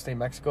he wanted to stay in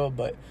Mexico.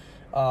 But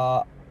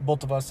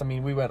both of us, I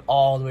mean, we went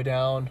all the way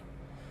down,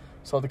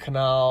 saw the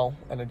canal,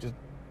 and then just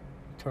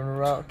turned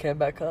around, came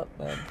back up,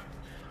 man.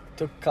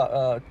 Took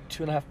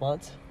 2.5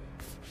 months.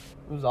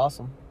 It was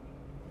awesome.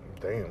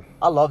 Damn.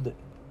 I loved it.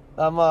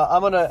 I'm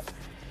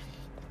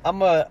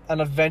an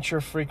adventure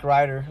freak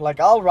rider. Like,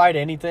 I'll ride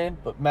anything,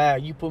 but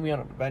man, you put me on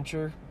an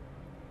adventure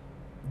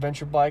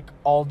bike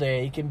all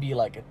day. It can be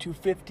like a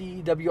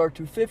 250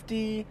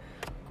 WR250,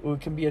 or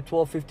it can be a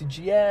 1250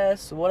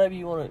 GS, whatever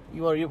you want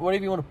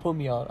to put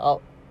me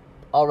on.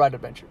 I'll ride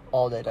adventure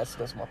all day. That's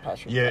my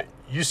passion. Yeah,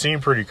 you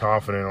seem pretty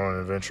confident on an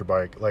adventure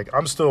bike. Like,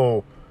 I'm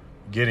still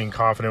getting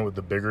confident with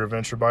the bigger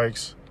adventure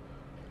bikes.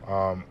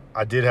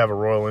 I did have a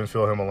Royal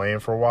Enfield Himalayan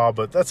for a while,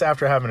 but that's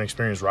after having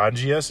experience riding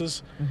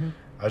GSs. Mm-hmm.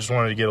 I just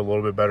wanted to get a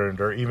little bit better in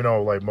dirt, even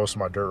though like most of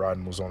my dirt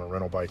riding was on a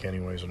rental bike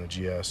anyways, on a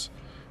GS.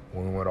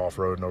 When we went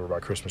off-roading over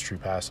by Christmas Tree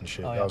Pass and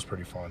shit. That was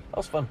pretty fun. That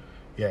was fun.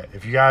 Yeah,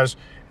 if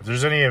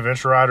there's any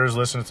adventure riders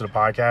listening to the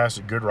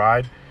podcast, good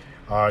ride.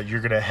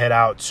 You're going to head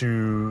out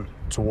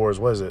towards,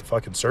 what is it,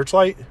 fucking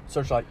Searchlight?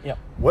 Searchlight, yeah.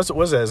 What's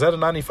that? Is that a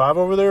 95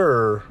 over there,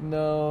 or?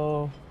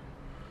 No.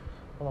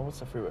 Hold on, what's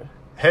the freeway?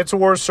 Head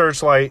towards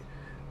Searchlight,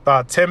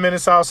 about 10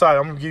 minutes outside.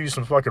 I'm going to give you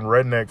some fucking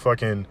redneck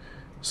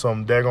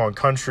some daggone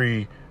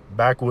country,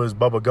 backwoods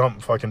Bubba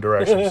Gump fucking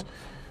directions.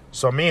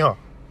 So, mija,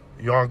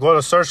 you want to go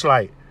to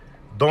Searchlight.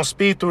 Don't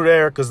speed through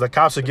there because the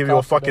cops will give you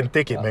a fucking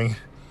ticket, man.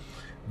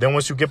 Then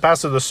once you get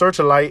past the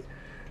Searchlight,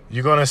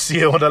 you're going to see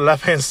it on the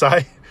left-hand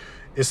side.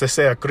 It's to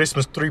say a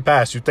Christmas tree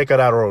pass. You take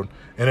that road,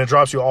 and it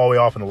drops you all the way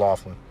off into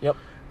Laughlin. Yep.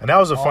 And that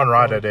was a fun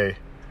ride that day.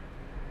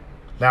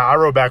 Now, I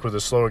rode back with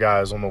the slow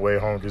guys on the way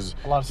home because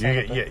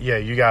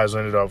you guys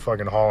ended up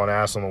fucking hauling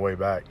ass on the way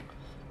back.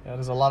 Yeah,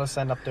 there's a lot of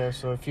sand up there.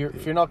 So if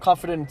you're not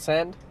confident in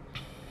sand,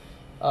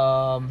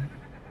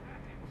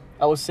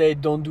 I would say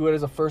don't do it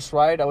as a first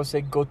ride. I would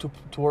say go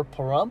toward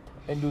Pahrump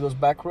and do those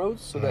back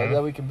roads so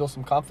that we can build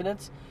some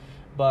confidence.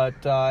 But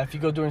if you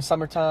go during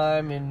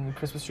summertime in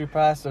Christmas Tree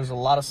Pass, there's a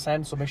lot of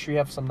sand, so make sure you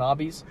have some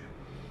knobbies.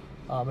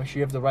 Make sure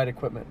you have the right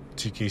equipment.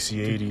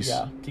 TKC 80s.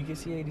 Yeah,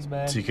 TKC 80s,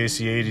 man.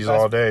 TKC 80s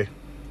all day.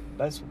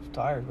 Best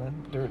tires,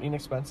 man. They're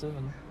inexpensive.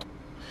 And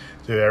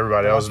dude,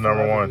 everybody, that was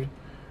number one. Dude.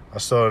 I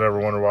still never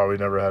wonder why we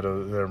never had a...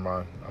 Never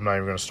mind. I'm not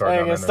even going to start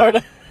down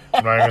there.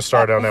 I'm not even going to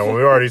start down that one.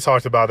 We already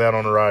talked about that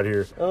on the ride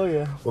here. Oh,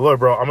 yeah. Well, look,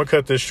 bro, I'm going to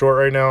cut this short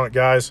right now.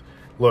 Guys,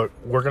 look,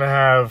 we're going to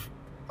have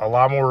a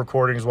lot more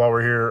recordings while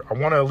we're here. I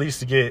want to at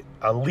least get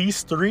at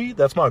least 3.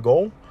 That's my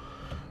goal.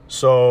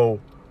 So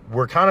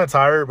we're kind of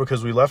tired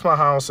because we left my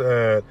house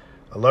at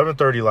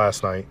 11:30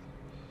 last night.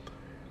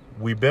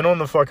 We've been on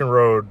the fucking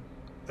road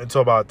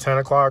until about 10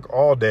 o'clock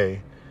all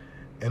day.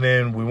 And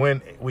then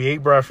we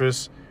ate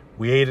breakfast.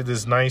 We ate at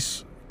this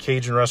nice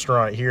Cajun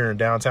restaurant here in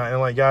downtown. And,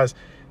 like, guys,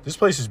 this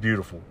place is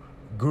beautiful.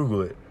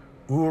 Google it.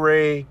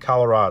 Ouray,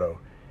 Colorado.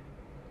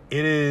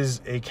 It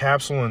is a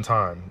capsule in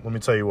time. Let me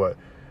tell you what.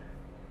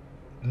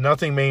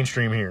 Nothing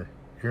mainstream here.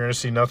 You're going to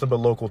see nothing but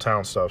local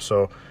town stuff.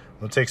 So I'm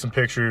going to take some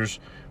pictures.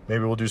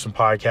 Maybe we'll do some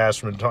podcasts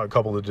from a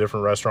couple of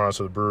different restaurants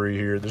or the brewery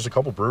here. There's a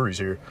couple breweries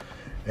here.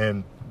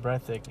 And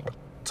breathtaking.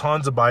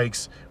 Tons of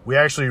bikes. We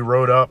actually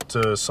rode up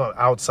to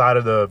outside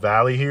of the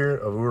valley here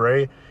of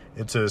Ouray,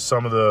 into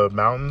some of the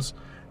mountains.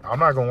 I'm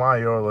not gonna lie,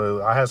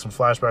 yo. I had some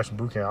flashbacks from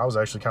boot camp. I was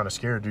actually kind of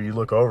scared, dude. You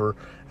look over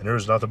and there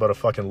was nothing but a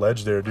fucking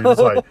ledge there, dude. It's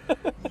like,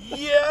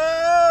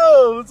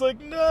 yo, it's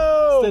like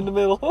no. Stay in the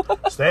middle.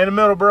 Stay in the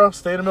middle, bro.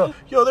 Stay in the middle.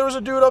 Yo, there was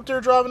a dude up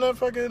there driving that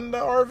fucking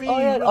RV. Oh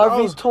yeah,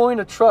 RV towing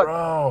a truck,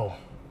 bro.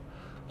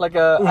 Like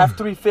a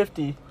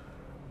F-350.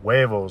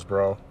 Huevos,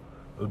 bro.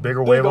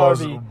 Bigger Big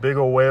huevos, RV.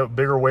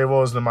 bigger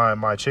huevos than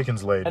my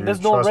chickens lay, dude. And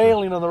there's no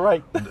railing on the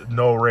right.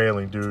 No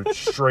railing, dude.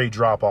 Straight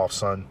drop off,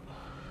 son.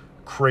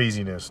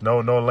 Craziness. No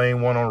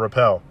lane one on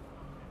rappel.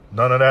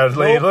 None of that.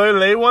 Nope.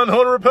 Lane one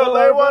on rappel. No,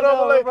 lane one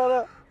on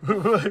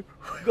lane.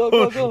 Go.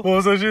 What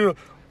was that you?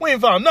 We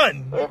ain't found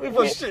nothing.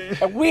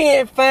 We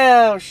ain't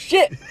found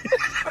shit.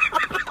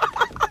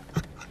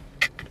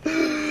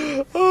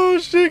 Oh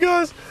shit,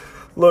 guys.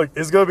 Look,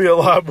 it's gonna be a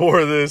lot more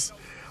of this.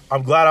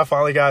 I'm glad I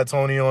finally got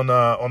Tony on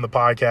the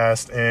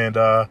podcast, and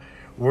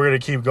we're gonna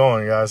keep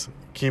going, guys.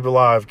 Keep it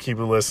live, keep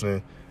it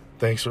listening.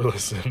 Thanks for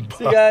listening.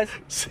 See you guys.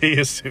 See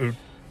you soon.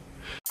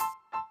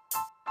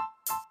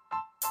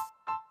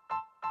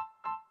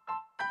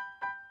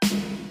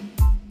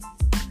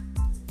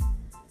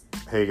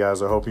 Hey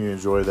guys, I hope you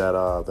enjoyed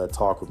that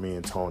talk with me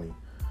and Tony.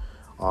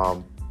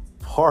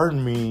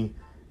 Pardon me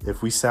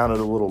if we sounded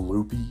a little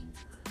loopy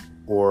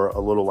or a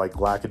little like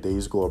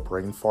lackadaisical or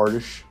brain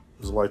fartish,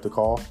 as I like to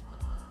call.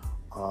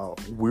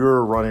 We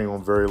were running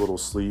on very little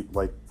sleep.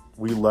 Like,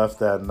 we left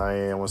that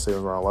night, I want to say it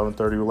was around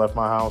 11:30 we left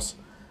my house.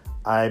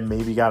 I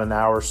maybe got an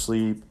hour's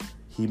sleep.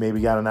 He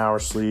maybe got an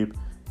hour's sleep.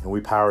 And we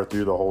powered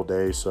through the whole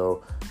day.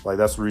 So, like,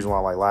 that's the reason why,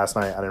 like, last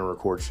night I didn't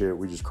record shit.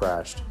 We just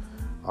crashed.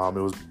 It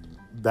was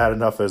bad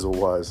enough as it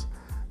was.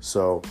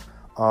 So,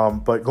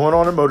 but going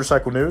on in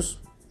motorcycle news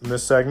in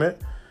this segment,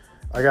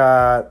 I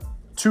got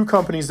two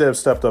companies that have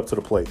stepped up to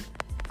the plate.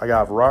 I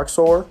got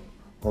Roxor,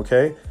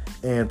 okay,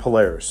 and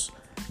Polaris.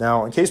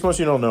 Now, in case most of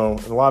you don't know,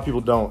 and a lot of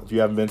people don't if you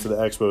haven't been to the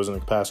expos in the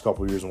past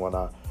couple of years and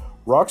whatnot,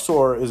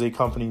 Roxor is a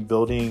company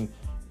building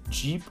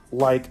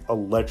Jeep-like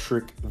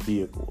electric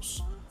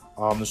vehicles.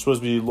 They're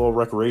supposed to be little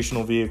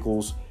recreational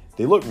vehicles.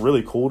 They look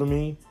really cool to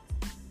me.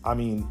 I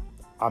mean,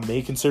 I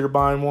may consider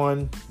buying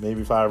one.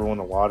 Maybe if I ever won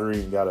the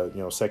lottery and got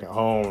a second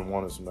home and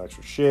wanted some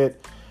extra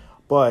shit.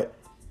 But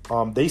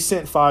they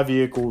sent 5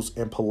 vehicles,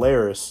 and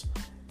Polaris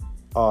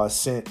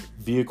sent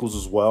vehicles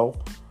as well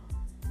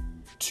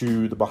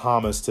to the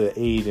Bahamas to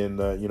aid in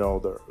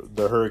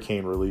the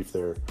hurricane relief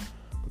there,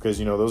 because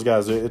those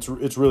guys,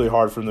 it's really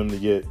hard for them to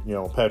get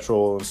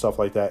petrol and stuff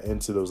like that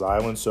into those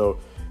islands. So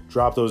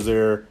drop those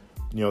there.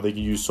 They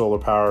can use solar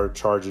power,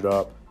 charge it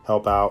up,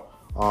 help out.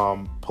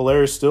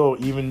 Polaris still,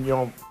 even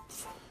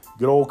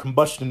good old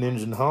combustion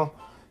engine, huh?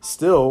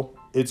 Still,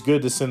 it's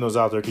good to send those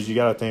out there, because you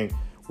got to think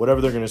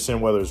whatever they're going to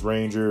send, whether it's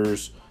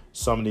Rangers,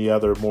 some of the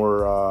other more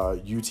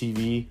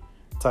UTV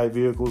type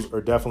vehicles,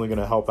 are definitely going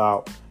to help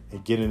out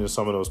and get into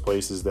some of those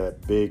places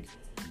that big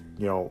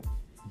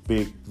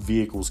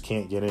vehicles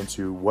can't get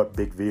into. What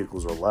big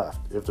vehicles are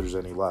left, if there's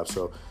any left.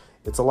 So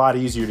it's a lot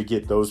easier to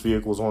get those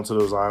vehicles onto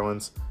those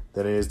islands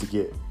than it is to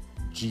get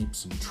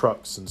Jeeps and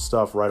trucks and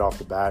stuff right off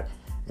the bat.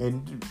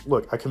 And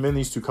look, I commend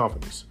these two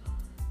companies.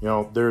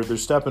 They're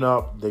stepping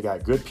up. They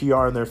got good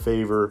PR in their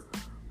favor.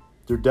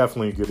 They're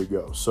definitely good to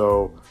go.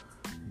 So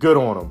good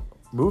on them.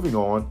 Moving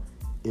on,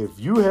 if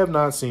you have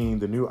not seen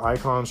the new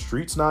Icon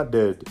Streets Not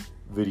Dead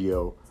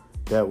video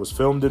that was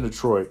filmed in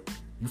Detroit,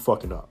 you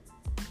fucking up.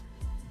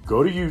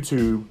 Go to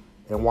YouTube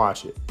and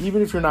watch it,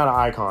 even if you're not an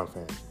Icon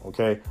fan,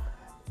 okay?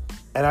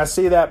 And I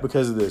say that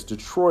because of this.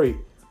 Detroit,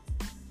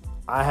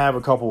 I have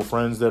a couple of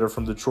friends that are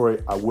from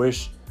Detroit.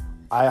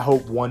 I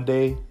hope one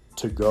day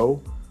to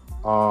go,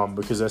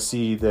 because I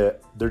see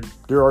that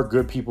there are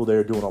good people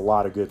there doing a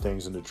lot of good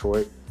things in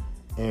Detroit.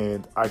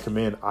 And I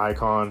commend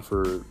Icon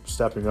for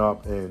stepping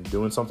up and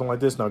doing something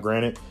like this. Now,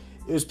 granted,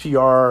 it's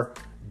PR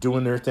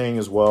doing their thing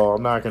as well.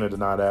 I'm not going to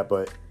deny that,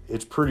 but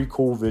it's pretty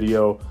cool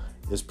video.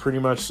 It's pretty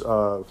much,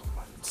 let's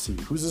see,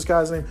 who's this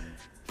guy's name?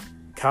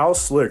 Kyle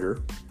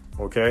Sliger,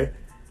 okay,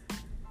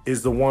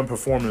 is the one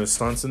performing the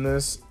stunts in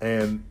this.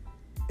 And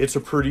it's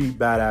a pretty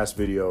badass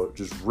video,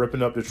 just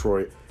ripping up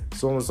Detroit.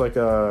 It's almost like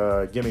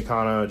a Jimmy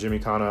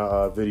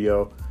Kana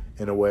video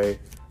in a way,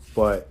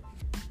 but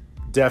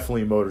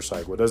definitely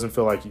motorcycle. It doesn't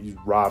feel like you're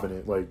robbing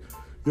it. Like,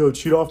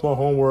 cheat off my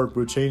homework,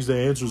 but change the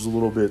answers a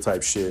little bit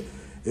type shit.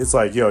 It's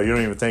like, you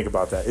don't even think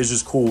about that. It's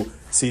just cool to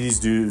see these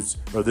dudes,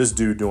 or this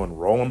dude doing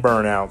rolling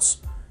burnouts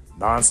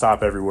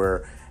nonstop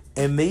everywhere.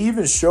 And they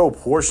even show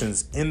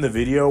portions in the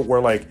video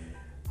where, like,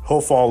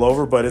 he'll fall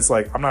over, but it's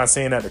like, I'm not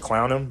saying that to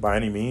clown him by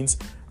any means.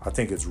 I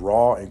think it's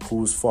raw and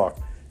cool as fuck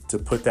to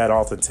put that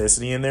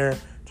authenticity in there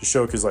to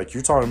show, because, like,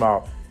 you're talking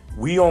about,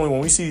 when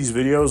we see these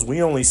videos,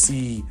 we only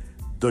see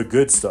the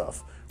good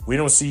stuff. We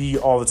don't see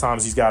all the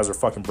times these guys are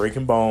fucking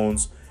breaking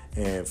bones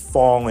and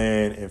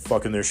falling and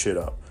fucking their shit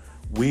up.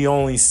 We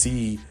only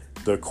see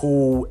the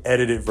cool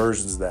edited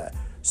versions of that.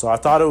 So I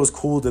thought it was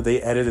cool that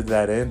they edited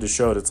that in to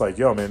show that it's like,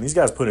 yo, man, these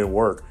guys put in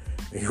work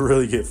and you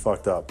really get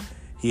fucked up.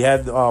 He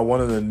had one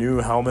of the new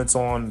helmets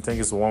on. I think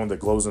it's the one that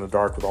glows in the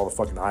dark with all the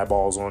fucking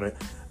eyeballs on it.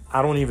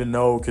 I don't even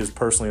know, because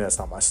personally that's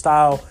not my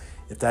style.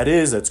 If that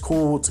is, that's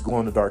cool. It's a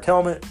glow-in-the-dark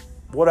helmet.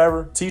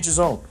 Whatever. Teach his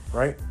own,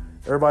 right?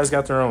 Everybody's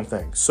got their own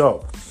thing.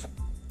 So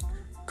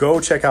go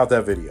check out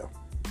that video,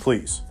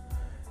 please.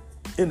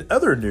 In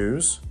other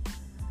news,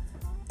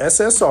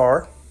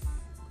 SSR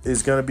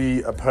is going to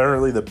be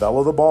apparently the belle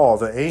of the ball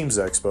of the AIMS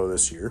Expo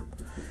this year.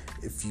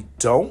 If you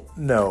don't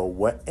know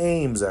what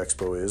AIMS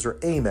Expo is, or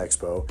AIM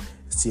Expo,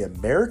 it's the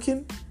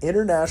American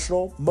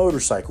International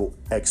Motorcycle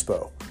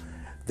Expo.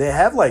 They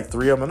have like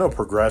 3 of them. I know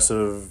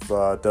Progressive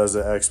does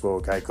an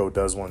expo. Geico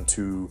does one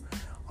too.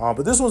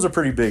 But this one's a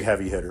pretty big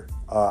heavy hitter.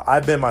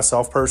 I've been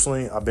myself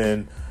personally. I've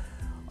been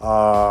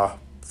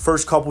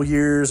first couple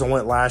years. I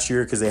went last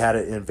year because they had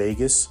it in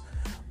Vegas.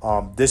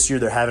 This year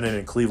they're having it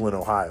in Cleveland,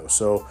 Ohio.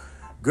 So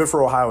good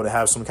for Ohio to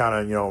have some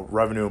kind of,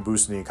 revenue and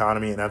boosting the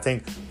economy. And I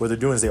think what they're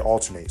doing is they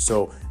alternate.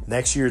 So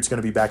next year it's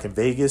going to be back in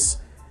Vegas.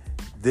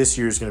 This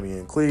year is going to be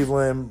in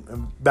Cleveland,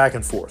 and back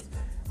and forth.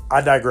 I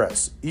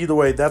digress. Either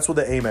way, that's what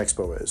the AIM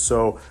Expo is.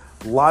 So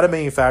a lot of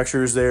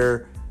manufacturers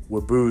there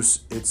with booths.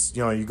 It's,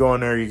 you go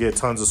in there, you get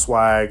tons of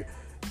swag.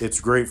 It's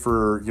great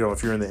for,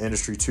 if you're in the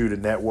industry too, to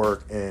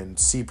network and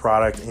see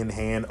product in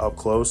hand up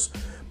close.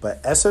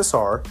 But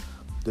SSR,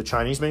 the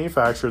Chinese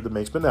manufacturer that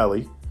makes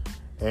Benelli,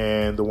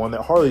 and the one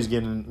that Harley's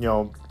getting,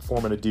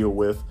 forming a deal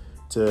with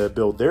to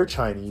build their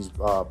Chinese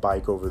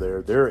bike over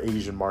there, their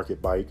Asian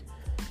market bike,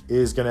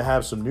 is going to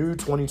have some new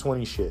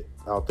 2020 shit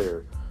out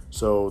there.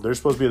 So they're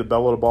supposed to be the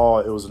belle of the ball.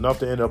 It was enough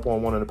to end up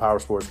on one of the power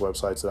sports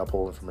websites that I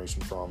pulled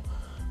information from.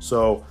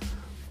 So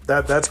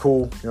that's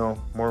cool.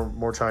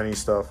 More Chinese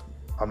stuff.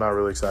 I'm not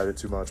really excited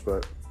too much,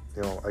 but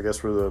I guess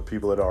for the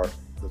people that are,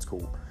 that's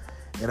cool.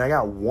 And I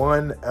got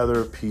one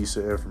other piece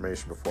of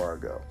information before I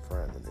go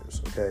for the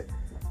news. Okay.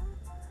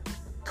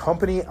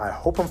 Company, I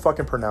hope I'm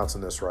fucking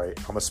pronouncing this right.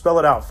 I'm gonna spell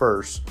it out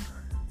first,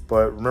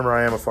 but remember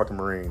I am a fucking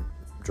Marine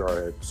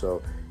jarhead.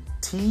 So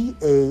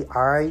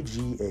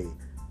TAIGA.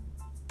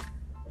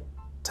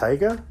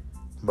 Taiga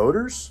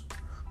Motors,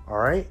 all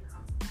right,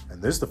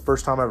 and this is the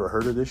first time I ever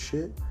heard of this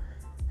shit,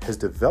 has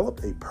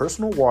developed a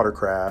personal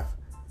watercraft,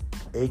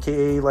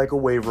 aka like a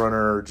wave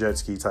runner or jet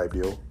ski type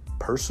deal,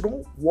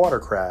 personal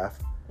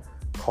watercraft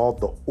called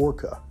the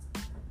Orca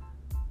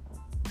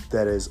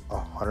that is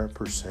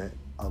 100%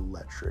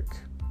 electric.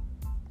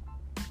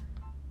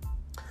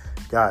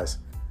 Guys,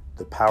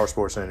 the power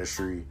sports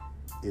industry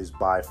is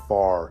by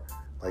far,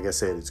 like I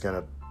said, it is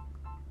gonna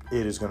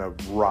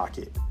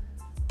rocket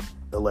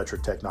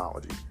electric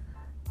technology,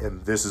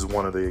 and this is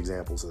one of the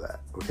examples of that.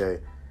 Okay,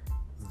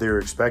 they're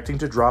expecting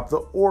to drop the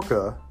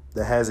Orca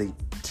that has a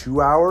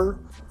 2-hour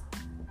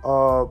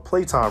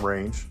playtime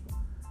range,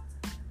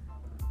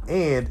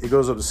 and it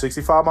goes up to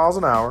 65 miles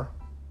an hour,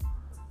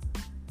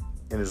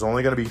 and there's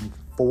only going to be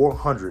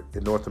 400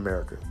 in North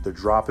America. They're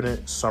dropping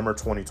it summer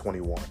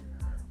 2021.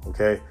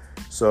 Okay,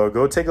 so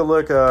go take a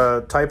look,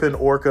 type in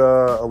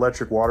Orca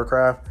electric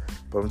watercraft,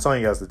 but I'm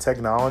telling you guys, the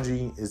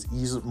technology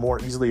is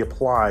more easily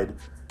applied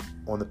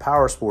on the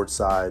power sports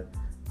side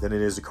than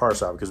it is the car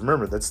side. Because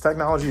remember, that's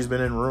technology has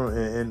been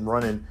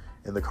running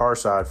in the car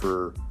side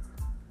for,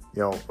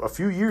 a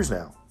few years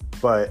now.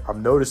 But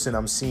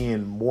I'm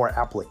seeing more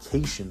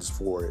applications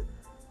for it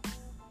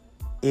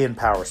in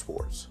power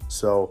sports.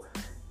 So,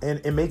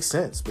 and it makes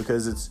sense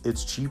because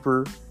it's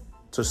cheaper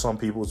to some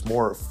people. It's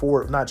more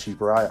not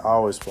cheaper. I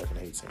always fucking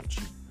hate saying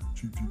cheap.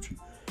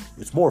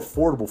 It's more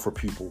affordable for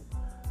people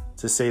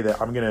to say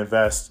that I'm going to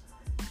invest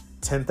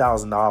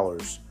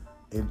 $10,000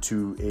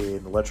 into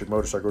an electric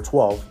motorcycle,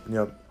 12.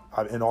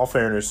 In all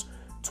fairness,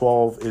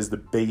 12 is the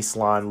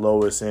baseline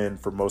lowest end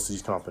for most of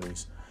these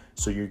companies.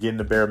 So you're getting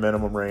the bare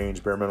minimum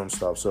range, bare minimum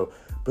stuff. So,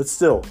 but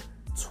still,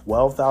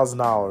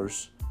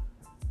 $12,000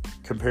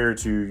 compared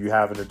to you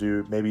having to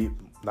do maybe,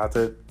 not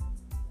that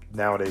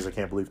nowadays I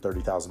can't believe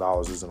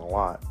 $30,000 isn't a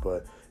lot,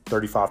 but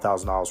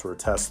 $35,000 for a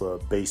Tesla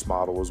base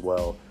model as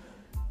well.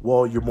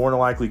 Well, you're more than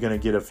likely going to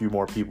get a few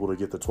more people to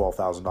get the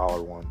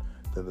 $12,000 one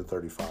than the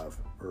 35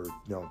 or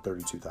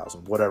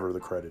 32,000, whatever the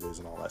credit is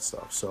and all that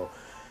stuff. So,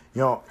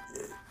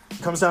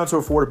 it comes down to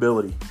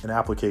affordability and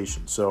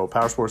application. So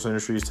power sports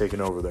industry is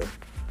taking over there.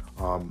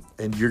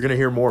 And you're going to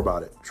hear more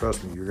about it.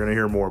 Trust me, you're going to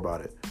hear more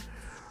about it.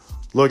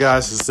 Look,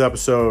 guys, this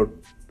episode,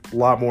 a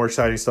lot more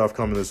exciting stuff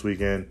coming this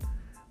weekend,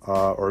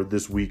 or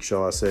this week,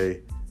 shall I say.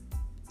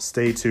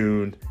 Stay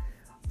tuned.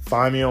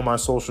 Find me on my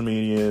social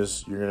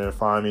medias. You're going to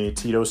find me,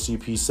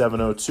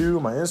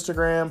 TitoCP702, my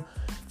Instagram,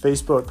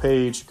 Facebook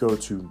page. Go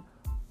to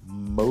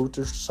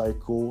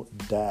Motorcycle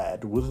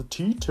Dad with a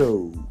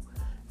Tito.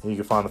 And you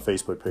can find the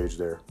Facebook page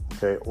there.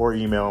 Okay. Or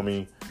email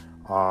me,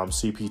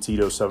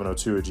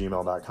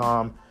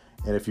 cptito702@gmail.com.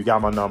 And if you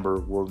got my number,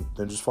 well,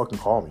 then just fucking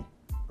call me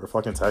or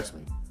fucking text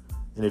me.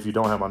 And if you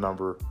don't have my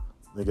number,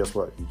 then guess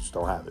what? You just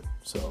don't have it.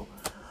 So,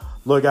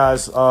 look,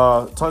 guys,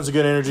 tons of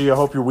good energy. I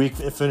hope your week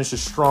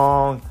finishes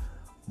strong.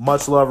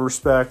 Much love,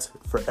 respect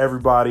for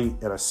everybody,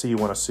 and I see you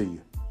when I see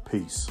you.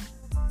 Peace.